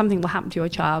 something will happen to your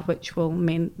child which will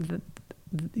mean that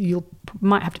you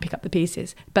might have to pick up the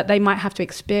pieces, but they might have to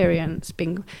experience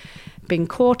being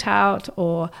caught out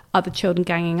or other children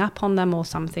ganging up on them or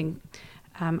something,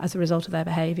 as a result of their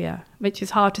behaviour, which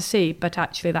is hard to see, but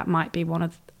actually that might be one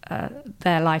of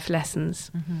their life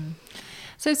lessons. Mm-hmm.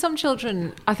 So some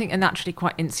children, I think, are naturally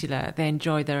quite insular. They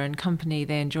enjoy their own company.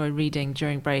 They enjoy reading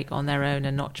during break on their own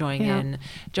and not joining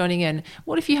in.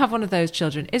 What if you have one of those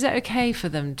children? Is it okay for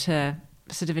them to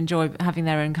sort of enjoy having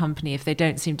their own company if they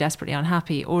don't seem desperately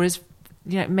unhappy? Or is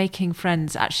making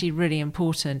friends actually really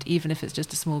important, even if it's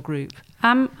just a small group?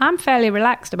 I'm fairly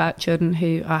relaxed about children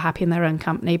who are happy in their own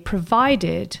company,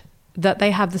 provided that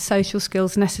they have the social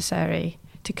skills necessary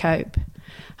to cope.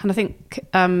 And I think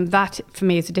that, for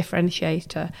me, is a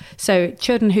differentiator. So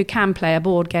children who can play a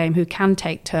board game, who can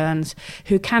take turns,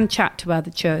 who can chat to other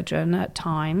children at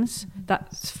times,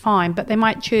 that's fine. But they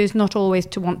might choose not always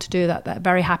to want to do that. They're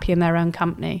very happy in their own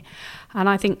company. And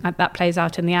I think that plays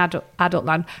out in the adult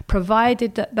land,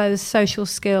 provided that those social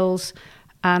skills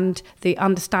and the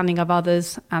understanding of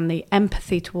others and the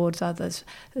empathy towards others,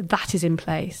 that is in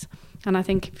place. And I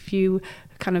think if you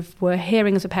kind of were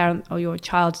hearing as a parent, or your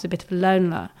child is a bit of a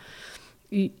loner,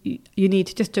 you need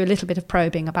to just do a little bit of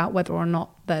probing about whether or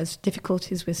not there's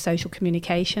difficulties with social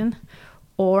communication,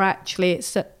 or actually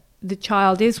it's that the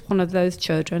child is one of those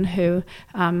children who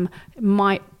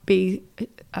might be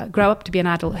grow up to be an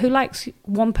adult who likes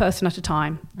one person at a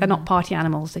time. They're not party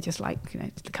animals. They just like,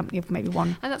 the company of maybe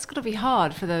one. And that's got to be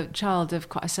hard for the child of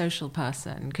quite a social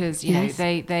person, because, you know,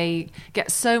 they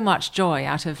get so much joy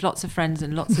out of lots of friends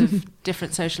and lots of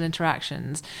different social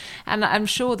interactions. And I'm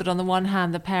sure that on the one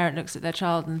hand, the parent looks at their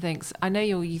child and thinks, I know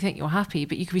you think you're happy,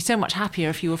 but you could be so much happier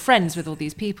if you were friends with all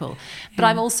these people. But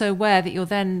I'm also aware that you're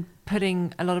then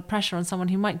putting a lot of pressure on someone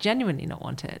who might genuinely not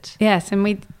want it. Yes,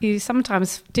 and you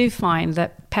sometimes do find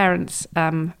that parents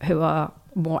who are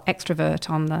more extrovert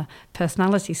on the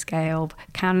personality scale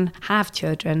can have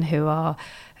children who are,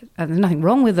 there's nothing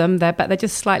wrong with them, but they're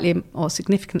just slightly or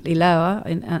significantly lower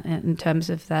in terms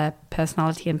of their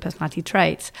personality and personality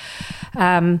traits.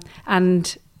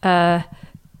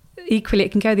 Equally,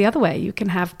 it can go the other way. You can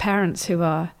have parents who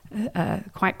are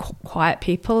quite quiet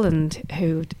people and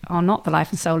who are not the life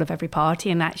and soul of every party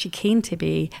and actually keen to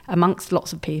be amongst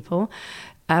lots of people,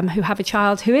 who have a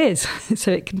child who is.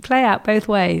 So it can play out both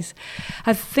ways.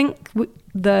 I think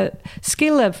the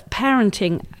skill of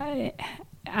parenting,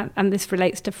 and this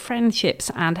relates to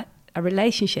friendships and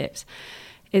relationships,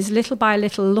 is little by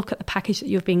little look at the package that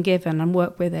you've been given and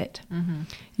work with it.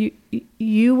 Mm-hmm.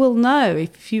 You will know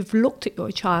if you've looked at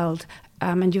your child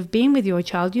and you've been with your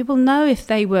child, you will know if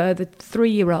they were the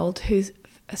 3-year-old who's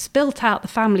spilt out the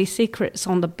family secrets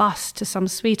on the bus to some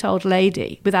sweet old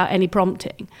lady without any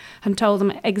prompting and told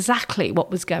them exactly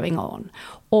what was going on,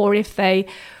 or if they,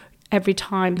 every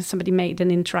time somebody made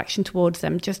an interaction towards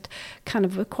them, just kind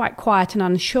of were quite quiet and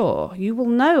unsure. You will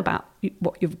know about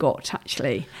what you've got,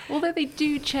 actually. Although they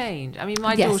do change. I mean,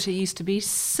 my daughter used to be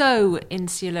so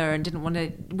insular and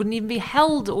wouldn't even be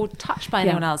held or touched by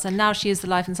anyone else, and now she is the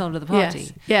life and soul of the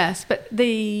party. Yes, but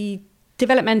the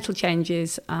developmental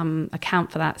changes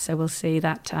account for that. So we'll see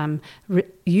that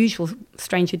usual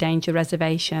stranger danger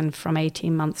reservation from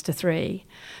 18 months to 3.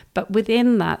 But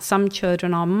within that, some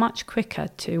children are much quicker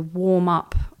to warm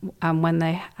up when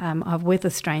they are with a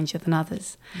stranger than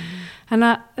others.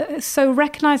 And so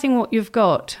recognising what you've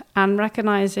got and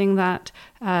recognising that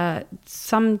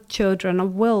some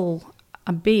children will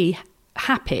be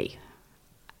happy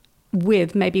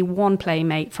with maybe one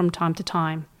playmate from time to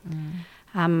time.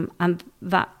 And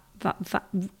that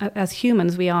as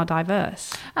humans, we are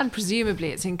diverse. And presumably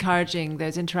it's encouraging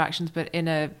those interactions, but in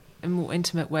a more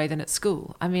intimate way than at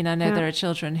school. I mean, I know there are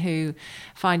children who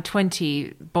find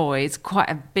 20 boys quite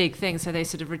a big thing, so they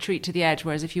sort of retreat to the edge,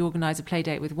 whereas if you organise a play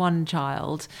date with one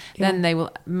child, then they will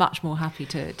much more happy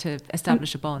to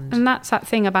establish a bond. And that's that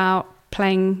thing about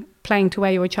playing to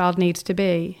where your child needs to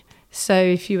be. So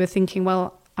if you were thinking,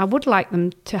 well, I would like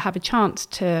them to have a chance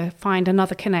to find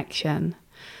another connection,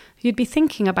 you'd be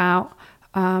thinking about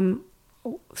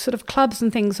sort of clubs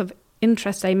and things of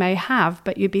interest they may have,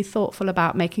 but you'd be thoughtful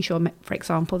about making sure, for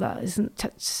example, that isn't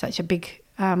such a big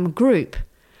group.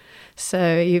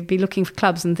 So you'd be looking for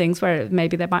clubs and things where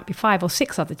maybe there might be 5 or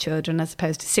 6 other children as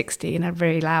opposed to 60 in a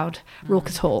very loud,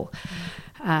 raucous hall.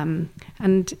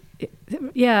 It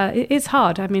is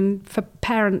hard. I mean, for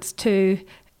parents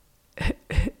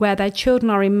where their children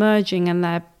are emerging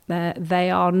and they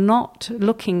are not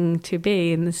looking to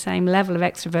be in the same level of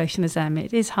extroversion as them,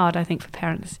 it is hard, I think, for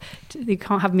parents. You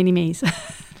can't have mini-me's.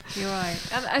 You're right.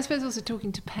 And I suppose also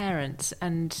talking to parents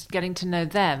and getting to know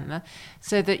them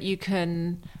so that you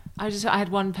can... I had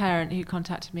one parent who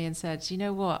contacted me and said, you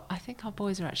know what, I think our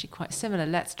boys are actually quite similar.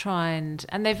 Let's try and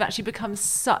they've actually become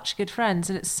such good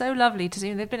friends, and it's so lovely to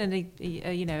see. They've been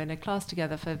in a class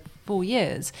together for 4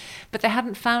 years, but they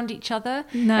hadn't found each other.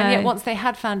 No. And yet once they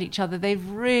had found each other, they've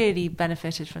really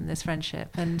benefited from this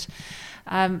friendship. And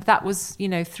that was,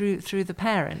 through the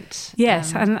parent.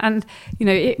 Yes, and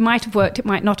it might have worked, it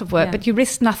might not have worked, but you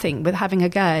risk nothing with having a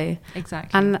go.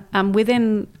 Exactly. And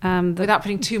within without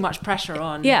putting too much pressure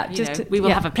on. Yeah, we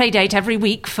will have a play date every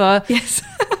week for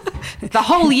the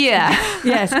whole year.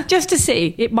 Yes, just to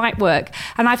see, it might work.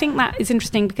 And I think that is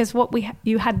interesting because what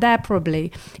you had there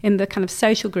probably in the kind of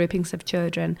social groupings of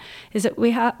children is that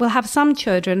we'll have some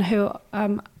children who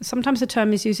sometimes the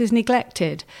term is used as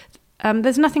neglected.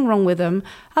 There's nothing wrong with them.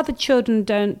 Other children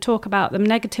don't talk about them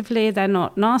negatively. They're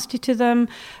not nasty to them,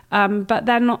 but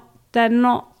they're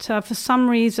not for some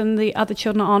reason, the other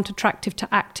children aren't attractive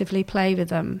to actively play with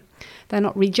them. They're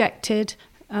not rejected,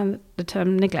 the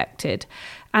term neglected.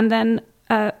 And then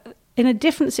in a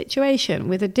different situation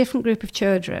with a different group of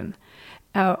children,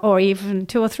 or even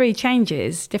 2 or 3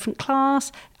 changes, different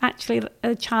class, actually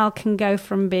a child can go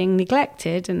from being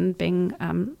neglected and being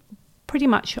pretty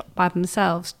much by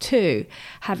themselves to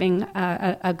having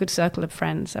a good circle of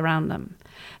friends around them.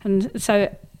 And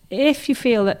so if you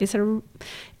feel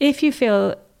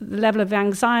the level of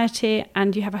anxiety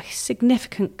and you have a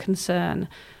significant concern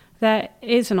there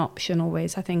is an option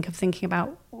always, I think, of thinking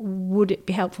about, would it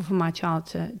be helpful for my child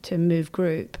to move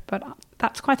group? But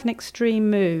that's quite an extreme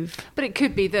move. But it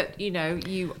could be that,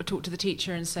 you talk to the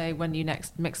teacher and say, when you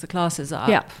next mix the classes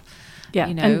up. Yeah,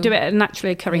 and do it at a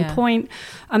naturally occurring point.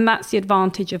 And that's the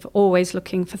advantage of always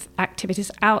looking for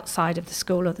activities outside of the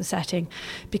school or the setting,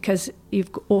 because you've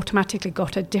automatically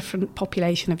got a different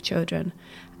population of children.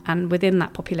 And within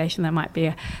that population, there might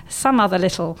be some other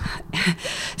little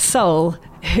soul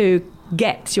who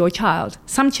gets your child.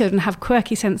 Some children have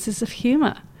quirky senses of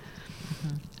humour.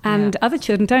 And other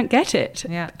children don't get it.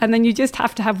 Yeah. And then you just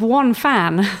have to have one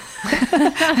fan.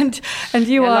 and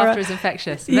you are... laughter is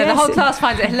infectious. Yes. The whole class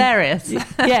finds it hilarious.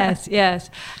 Yes.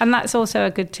 And that's also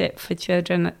a good tip for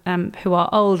children who are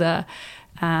older,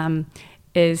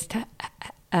 is to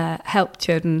help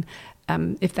children,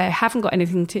 if they haven't got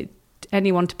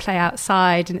anyone to play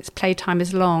outside and its playtime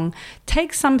is long,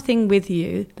 take something with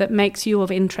you that makes you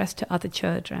of interest to other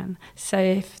children. So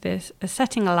if this a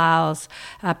setting allows,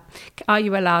 are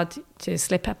you allowed to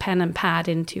slip a pen and pad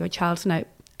into your child's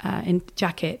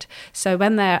jacket? So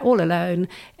when they're all alone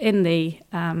in the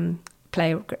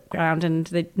playground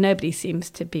and nobody seems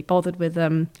to be bothered with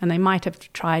them, and they might have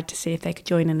tried to see if they could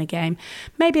join in a game,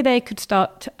 maybe they could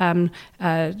start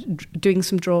doing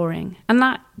some drawing. And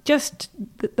that just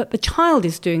that the child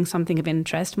is doing something of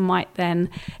interest might then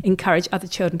encourage other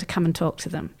children to come and talk to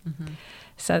them. Mm-hmm.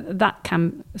 So that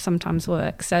can sometimes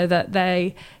work. So that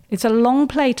it's a long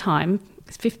play time,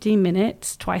 it's 15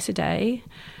 minutes twice a day,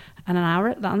 and an hour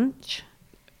at lunch.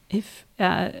 If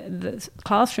the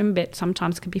classroom bit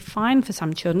sometimes can be fine for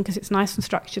some children because it's nice and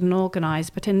structured and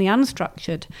organised, but in the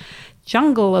unstructured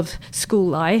jungle of school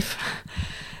life,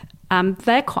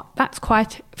 that's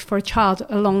quite, for a child,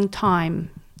 a long time.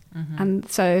 Mm-hmm. And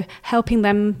so helping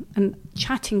them and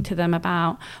chatting to them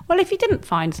about, well, if you didn't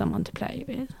find someone to play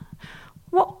with,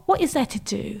 what is there to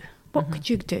do? What could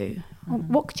you do?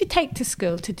 Mm-hmm. What could you take to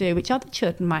school to do, which other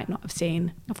children might not have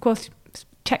seen? Of course,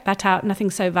 check that out. Nothing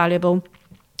so valuable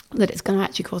that it's going to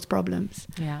actually cause problems.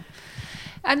 Yeah.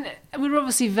 And we're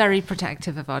obviously very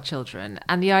protective of our children.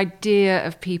 And the idea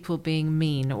of people being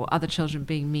mean or other children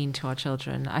being mean to our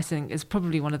children, I think, is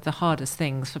probably one of the hardest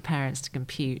things for parents to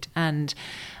compute. And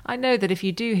I know that if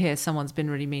you do hear someone's been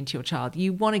really mean to your child,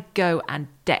 you want to go and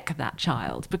deck that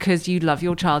child because you love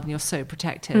your child and you're so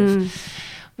protective.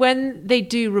 When they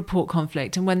do report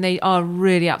conflict and when they are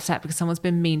really upset because someone's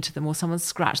been mean to them or someone's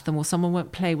scratched them or someone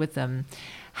won't play with them,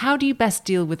 how do you best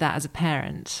deal with that as a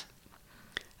parent?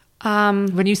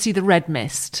 When you see the red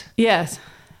mist? Yes.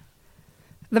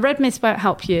 The red mist won't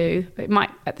help you. It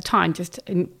might, at the time, just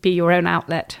be your own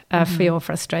outlet for your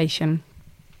frustration.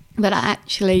 But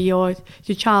actually, your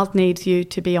child needs you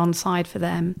to be on side for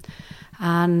them.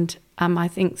 And I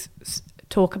think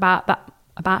talk about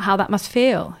how that must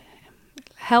feel.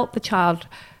 Help the child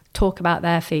talk about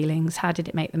their feelings. How did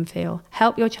it make them feel?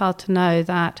 Help your child to know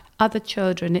that other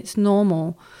children, it's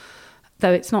normal,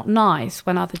 though it's not nice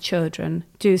when other children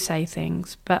do say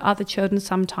things, but other children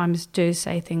sometimes do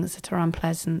say things that are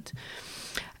unpleasant.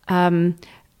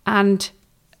 And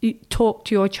you talk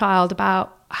to your child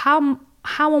about how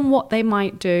and what they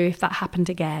might do if that happened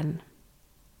again.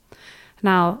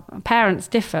 Now, parents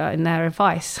differ in their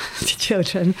advice to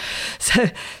children. So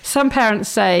some parents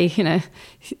say,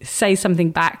 say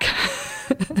something back.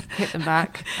 Hit them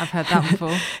back. I've heard that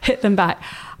before. Hit them back.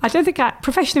 I don't think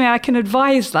professionally I can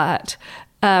advise that.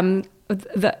 And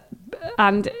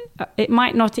it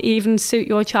might not even suit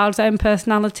your child's own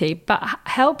personality, but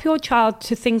help your child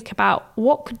to think about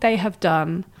what could they have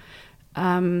done,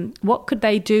 what could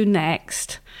they do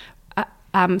next,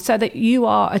 so that you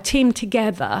are a team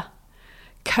together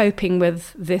coping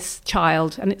with this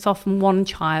child, and it's often one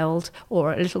child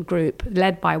or a little group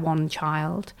led by one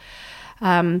child,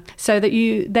 so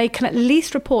that they can at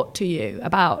least report to you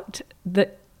about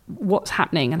what's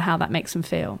happening and how that makes them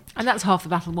feel. And that's half the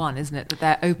battle won, isn't it? That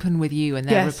they're open with you and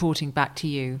they're reporting back to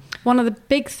you. One of the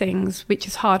big things which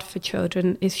is hard for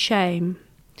children is shame.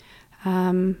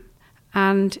 And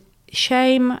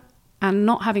shame and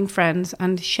not having friends,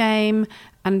 and shame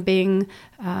and being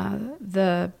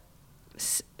the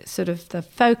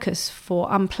focus for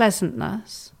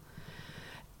unpleasantness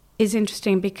is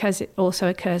interesting because it also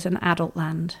occurs in adult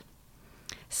land.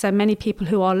 So many people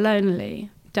who are lonely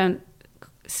don't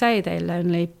say they're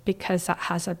lonely because that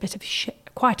has a bit of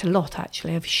quite a lot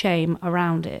actually of shame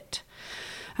around it.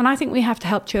 And I think we have to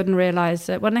help children realise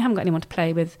that when they haven't got anyone to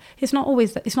play with, it's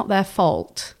not their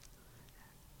fault.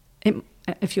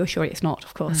 If you're sure it's not,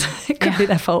 of course, it could be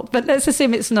their fault, but let's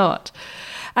assume it's not.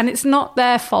 And it's not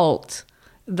their fault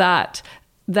that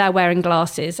they're wearing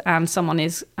glasses and someone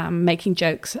is making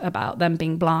jokes about them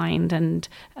being blind and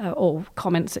or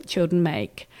comments that children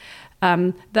make,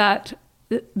 that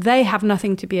they have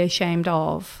nothing to be ashamed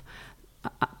of.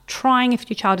 Trying, if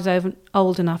your child is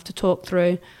old enough to talk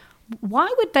through,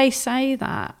 why would they say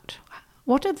that?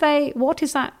 What does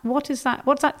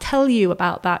that tell you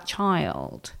about that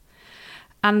child?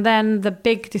 And then the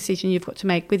big decision you've got to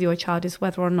make with your child is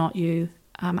whether or not you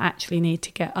actually need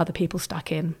to get other people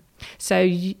stuck in. So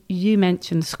you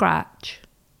mentioned Scratch.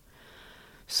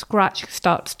 Scratch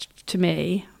starts to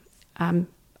me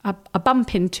a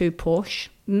bump into push,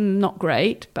 not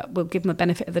great, but we'll give them the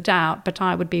benefit of the doubt. But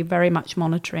I would be very much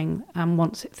monitoring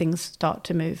once things start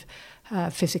to move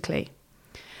physically.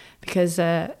 Because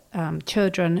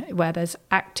children where there's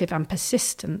active and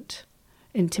persistent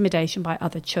intimidation by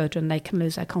other children, they can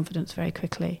lose their confidence very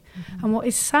quickly. Mm-hmm. And what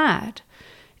is sad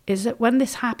is that when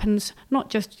this happens, not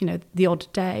just, the odd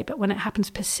day, but when it happens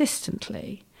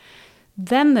persistently,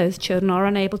 then those children are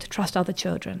unable to trust other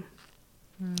children.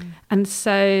 Mm. And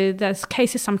so there's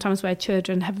cases sometimes where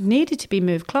children have needed to be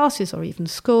moved classes or even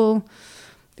school,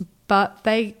 but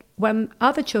when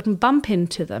other children bump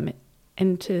into them,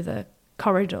 into the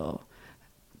corridor,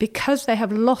 because they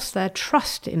have lost their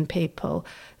trust in people,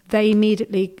 they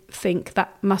immediately think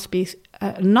that must be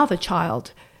another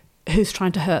child who's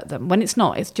trying to hurt them, when it's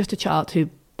not. It's just a child who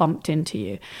bumped into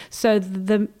you. So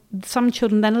some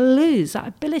children then lose that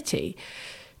ability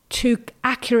to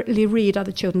accurately read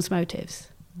other children's motives.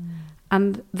 Mm.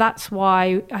 And that's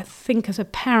why I think as a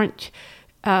parent,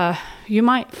 you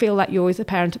might feel like you're always a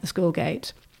parent at the school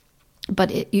gate,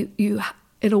 but you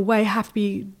in a way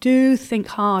do think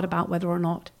hard about whether or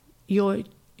not your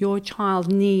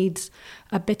child needs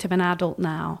a bit of an adult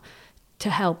now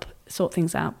to help sort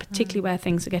things out, particularly where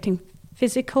things are getting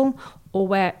physical or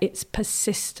where it's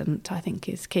persistent, I think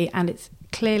is key, and it's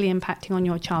clearly impacting on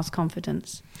your child's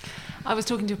confidence. I was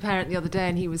talking to a parent the other day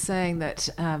and he was saying that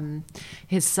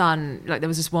his son, there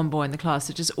was this one boy in the class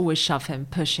that just always shove him,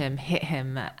 push him, hit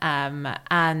him.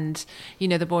 And,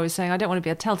 the boy was saying, I don't want to be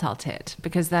a telltale tit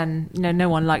because then, no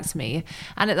one likes me.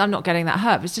 And I'm not getting that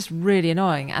hurt. It's just really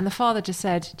annoying. And the father just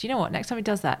said, do you know what? Next time he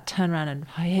does that, turn around and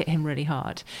hit him really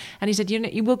hard. And he said,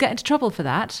 you will get into trouble for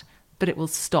that, but it will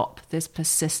stop this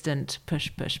persistent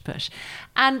push, push, push.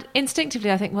 And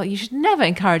instinctively, I think, well, you should never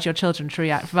encourage your children to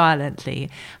react violently.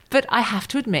 But I have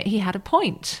to admit, he had a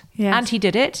point. Yes. And he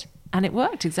did it, and it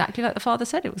worked exactly like the father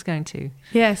said it was going to.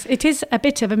 Yes, it is a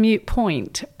bit of a moot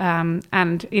point. And,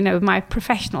 my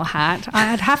professional hat,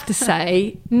 I'd have to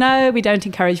say, no, we don't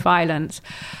encourage violence.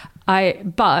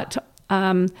 But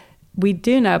we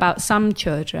do know about some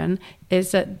children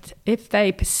is that if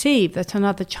they perceive that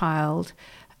another child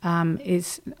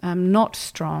is not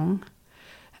strong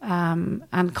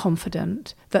and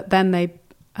confident, that then they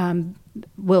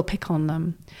will pick on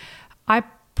them.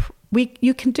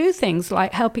 You can do things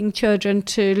like helping children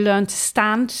to learn to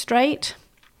stand straight,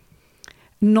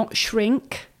 not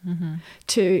shrink, mm-hmm.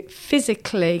 to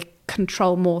physically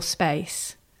control more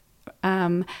space.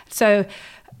 I'm,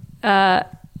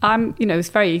 it's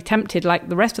very tempted, like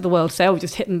the rest of the world, say,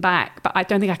 just hit them back. But I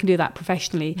don't think I can do that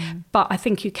professionally. Mm. But I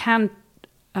think you can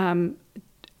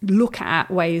look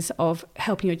at ways of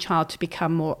helping your child to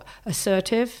become more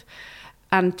assertive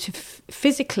and to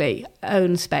physically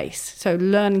own space. So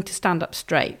learning to stand up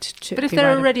straight. But if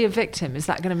they're already a victim, is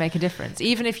that going to make a difference?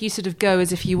 Even if you sort of go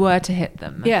as if you were to hit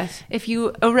them. Yes. If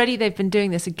they've been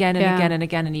doing this again and again and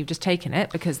again and you've just taken it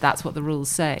because that's what the rules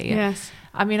say. Yes.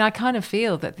 I mean, I kind of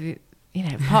feel that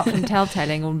apart from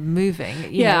telltaling or moving.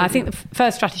 I think the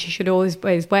first strategy should always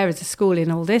be where is the school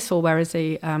in all this, or where is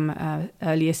the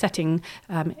earlier setting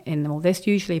in all this.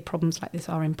 Usually problems like this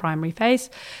are in primary phase.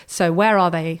 So where are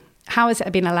they? How has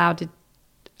it been allowed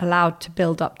to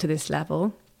build up to this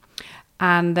level?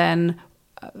 And then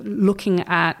looking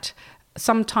at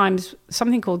sometimes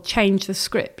something called change the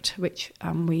script, which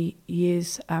we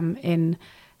use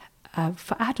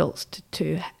for adults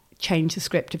to change the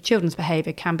script of children's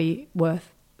behaviour can be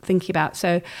worth thinking about.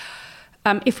 So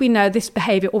if we know this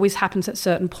behaviour always happens at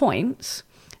certain points,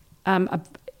 and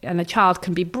a child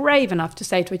can be brave enough to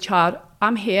say to a child,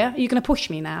 I'm here, are you going to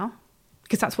push me now?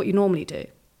 Because that's what you normally do.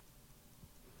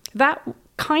 That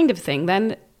kind of thing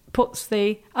then puts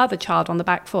the other child on the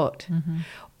back foot. Mm-hmm.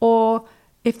 Or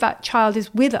if that child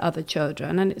is with other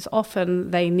children, and it's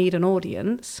often they need an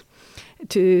audience,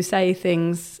 to say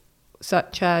things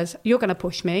such as, you're going to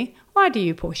push me, why do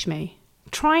you push me?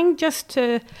 Trying just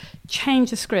to change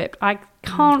the script. I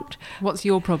can't... What's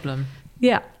your problem?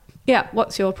 Yeah,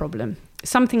 what's your problem?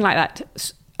 Something like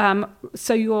that.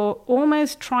 So you're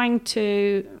almost trying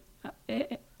to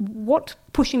what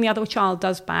pushing the other child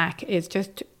does back is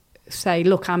just to say,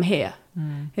 look, I'm here.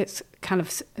 It's kind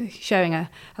of showing a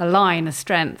line of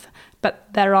strength, but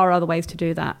there are other ways to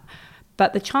do that.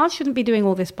 But the child shouldn't be doing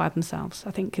all this by themselves,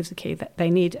 I think is the key, that they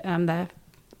need their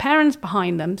parents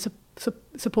behind them,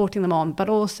 supporting them on, but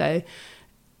also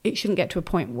it shouldn't get to a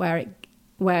point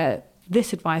where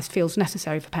this advice feels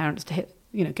necessary for parents to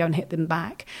go and hit them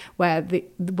back,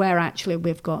 where actually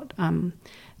we've got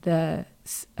the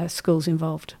schools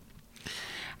involved.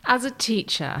 As a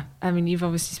teacher, I mean, you've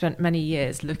obviously spent many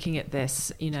years looking at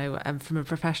this, from a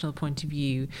professional point of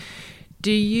view.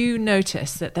 Do you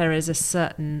notice that there is a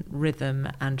certain rhythm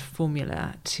and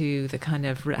formula to the kind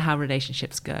of how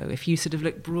relationships go? If you sort of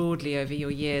look broadly over your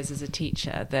years as a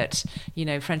teacher, that,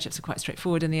 friendships are quite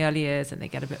straightforward in the early years and they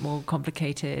get a bit more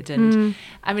complicated. And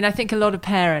I mean, I think a lot of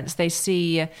parents, they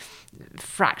see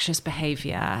fractious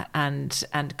behaviour and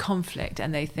conflict,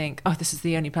 and they think, oh, this is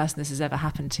the only person this has ever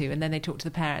happened to. And then they talk to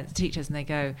the teachers, and they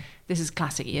go, this is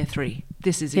classic year 3.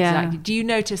 This is exactly. Do you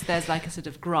notice there's like a sort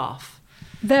of graph?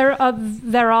 There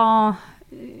are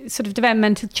sort of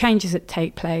developmental changes that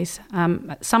take place.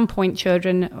 At some point,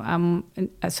 children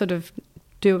sort of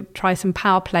do try some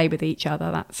power play with each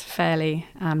other. That's fairly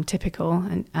typical,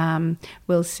 and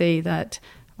we'll see that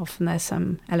often there's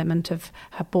some element of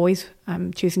boys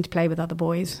choosing to play with other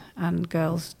boys and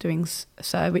girls doing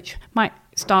so, which might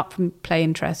start from play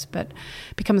interest, but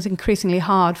becomes increasingly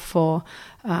hard for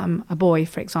a boy,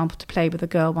 for example, to play with a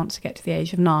girl once they get to the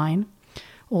age of 9.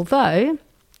 Although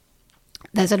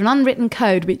there's an unwritten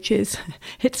code which is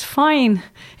it's fine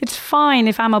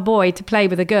if I'm a boy to play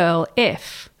with a girl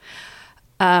if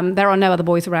there are no other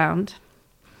boys around,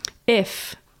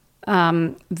 if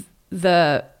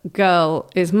the girl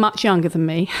is much younger than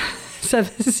me. So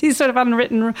there's these sort of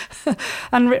unwritten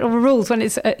rules when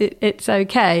it's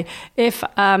okay. If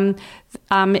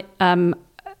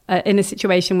in a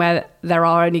situation where there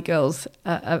are only girls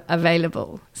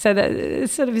available. So that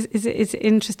it's sort of is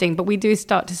interesting, but we do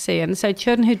start to see. And so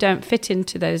children who don't fit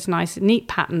into those nice, neat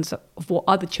patterns of what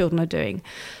other children are doing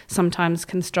sometimes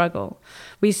can struggle.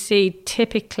 We see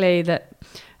typically that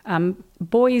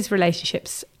boys'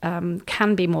 relationships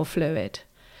can be more fluid.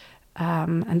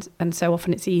 And so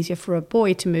often it's easier for a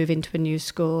boy to move into a new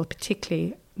school,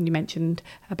 particularly you mentioned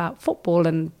about football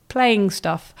and playing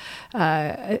stuff,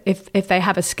 if they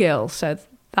have a skill. So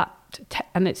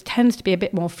and it tends to be a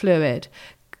bit more fluid.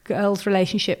 Girls'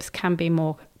 relationships can be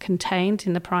more contained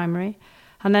in the primary.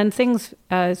 And then things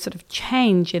sort of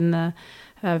change in the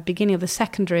beginning of the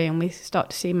secondary, and we start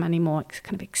to see many more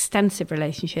kind of extensive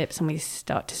relationships, and we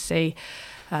start to see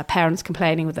parents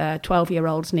complaining with their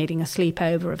 12-year-olds needing a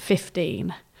sleepover of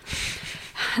 15.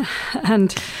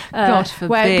 And God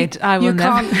forbid, I will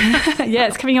never. Yeah,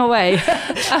 it's coming your way.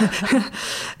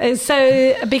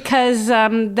 So because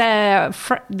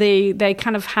they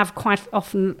kind of have quite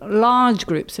often large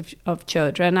groups of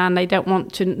children, and they don't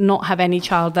want to not have any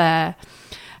child there.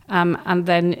 And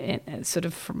then sort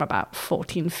of from about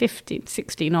 14, 15,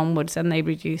 16 onwards, and they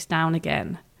reduce down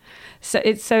again. So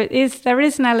there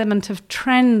is an element of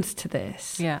trends to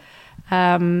this. Yeah.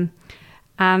 And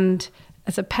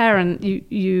as a parent,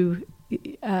 you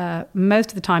most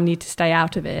of the time need to stay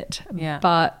out of it,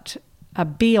 but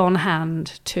be on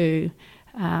hand to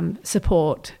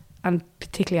support, and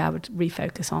particularly I would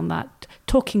refocus on that,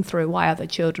 talking through why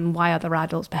other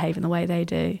adults behave in the way they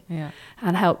do,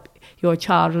 and help your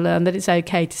child learn that it's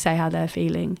okay to say how they're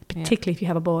feeling, particularly if you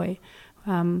have a boy.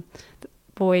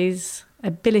 Boys'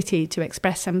 ability to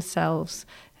express themselves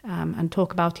and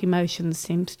talk about emotions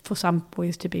seems for some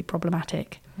boys to be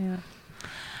problematic. Yeah.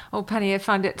 Oh, Penny, I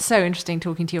find it so interesting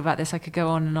talking to you about this. I could go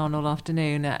on and on all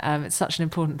afternoon. It's such an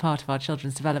important part of our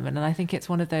children's development. And I think it's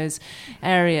one of those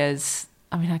areas,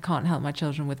 I mean, I can't help my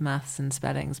children with maths and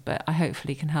spellings, but I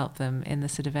hopefully can help them in the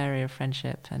sort of area of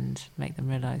friendship and make them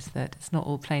realise that it's not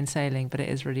all plain sailing, but it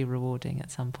is really rewarding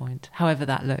at some point, however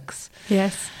that looks.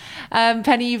 Yes.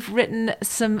 Penny, you've written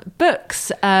some books.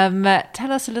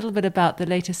 Tell us a little bit about the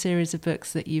latest series of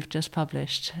books that you've just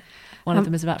published. One of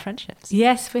them is about friendships.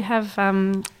 Yes, we have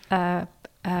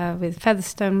with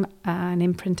Featherstone, an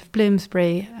imprint of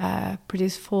Bloomsbury,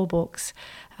 produced 4 books,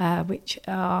 which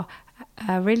are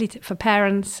really for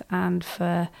parents and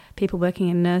for people working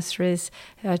in nurseries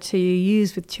to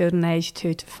use with children aged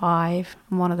 2 to 5.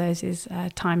 And one of those is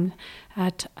time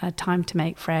to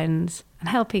make friends, and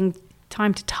helping.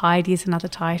 Time to tidy is another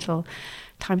title.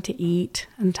 Time to eat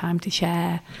and time to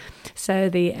share. So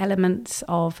the elements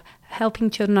of helping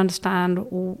children understand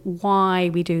why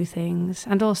we do things,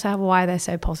 and also why they're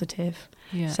so positive.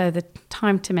 Yeah. So the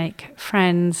time to make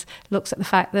friends looks at the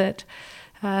fact that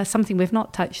something we've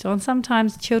not touched on,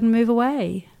 sometimes children move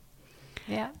away.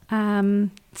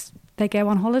 They go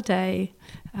on holiday.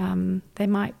 They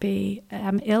might be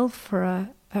ill for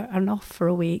and off for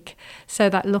a week. So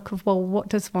that look of, well, what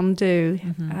does one do?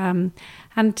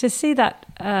 And to see that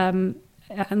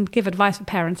and give advice for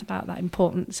parents about that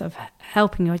importance of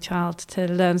helping your child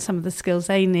to learn some of the skills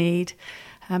they need.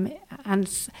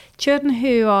 And children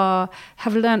who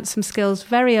have learnt some skills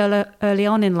very early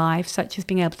on in life, such as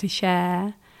being able to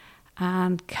share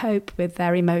and cope with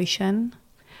their emotion.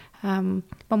 When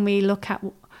we look at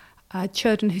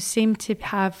children who seem to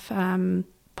have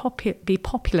be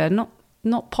popular,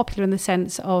 not popular in the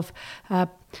sense of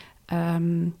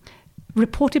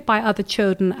reported by other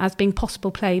children as being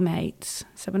possible playmates.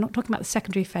 So we're not talking about the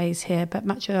secondary phase here, but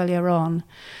much earlier on.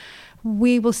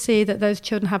 We will see that those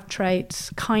children have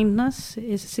traits. Kindness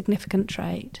is a significant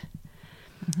trait.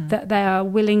 That they are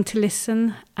willing to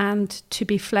listen and to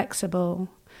be flexible.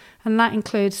 And that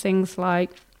includes things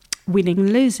like winning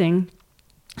and losing.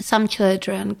 Some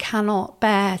children cannot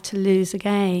bear to lose a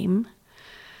game.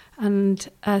 And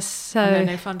so... And they're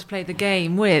no fun to play the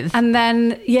game with. And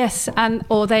then, yes,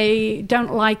 or they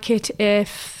don't like it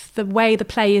if the way the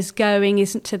play is going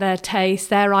isn't to their taste.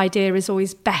 Their idea is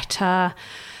always better.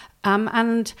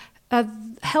 And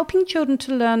helping children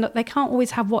to learn that they can't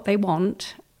always have what they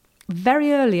want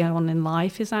very early on in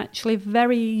life is actually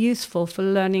very useful for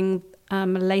learning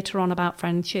later on about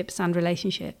friendships and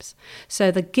relationships. So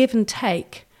the give and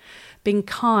take, being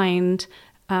kind,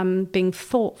 being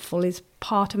thoughtful is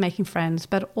part of making friends,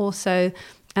 but also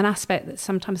an aspect that's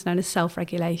sometimes known as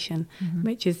self-regulation,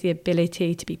 which is the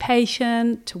ability to be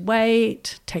patient, to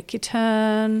wait, take your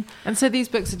turn. And so these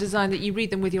books are designed that you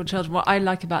read them with your children. What I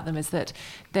like about them is that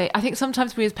I think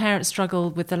sometimes we as parents struggle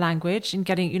with the language and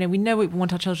getting, we know we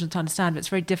want our children to understand, but it's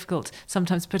very difficult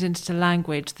sometimes to put into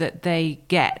language that they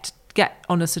get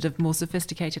on a sort of more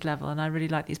sophisticated level. And I really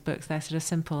like these books. They're sort of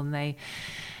simple and they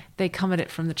come at it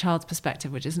from the child's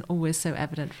perspective, which isn't always so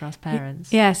evident for us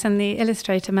parents. Yes, and the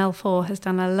illustrator Mel Four has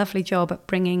done a lovely job at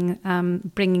bringing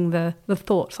the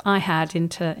thoughts I had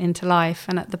into life.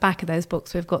 And at the back of those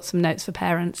books, we've got some notes for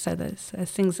parents, so there's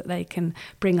things that they can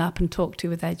bring up and talk to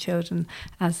with their children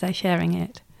as they're sharing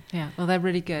it. Yeah, well, they're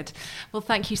really good. Well,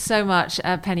 thank you so much,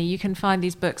 Penny. You can find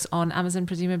these books on Amazon,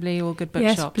 presumably, or good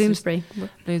bookshops. Yes, Bloomsbury.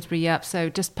 Bloomsbury, yep. So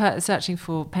just searching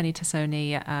for Penny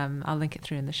Tassoni. I'll link it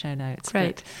through in the show notes.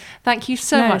 Great. But thank you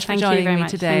so much for joining me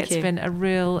today. It's been a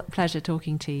real pleasure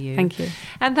talking to you. Thank you.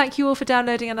 And thank you all for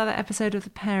downloading another episode of The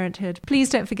Parenthood. Please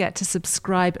don't forget to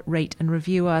subscribe, rate and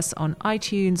review us on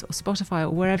iTunes or Spotify or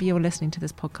wherever you're listening to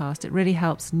this podcast. It really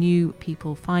helps new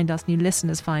people find us, new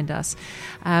listeners find us.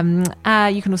 You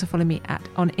can also follow me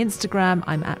on Instagram.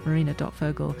 I'm at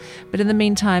marina.fogel. But in the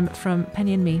meantime, from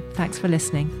Penny and me, thanks for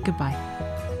listening. Goodbye.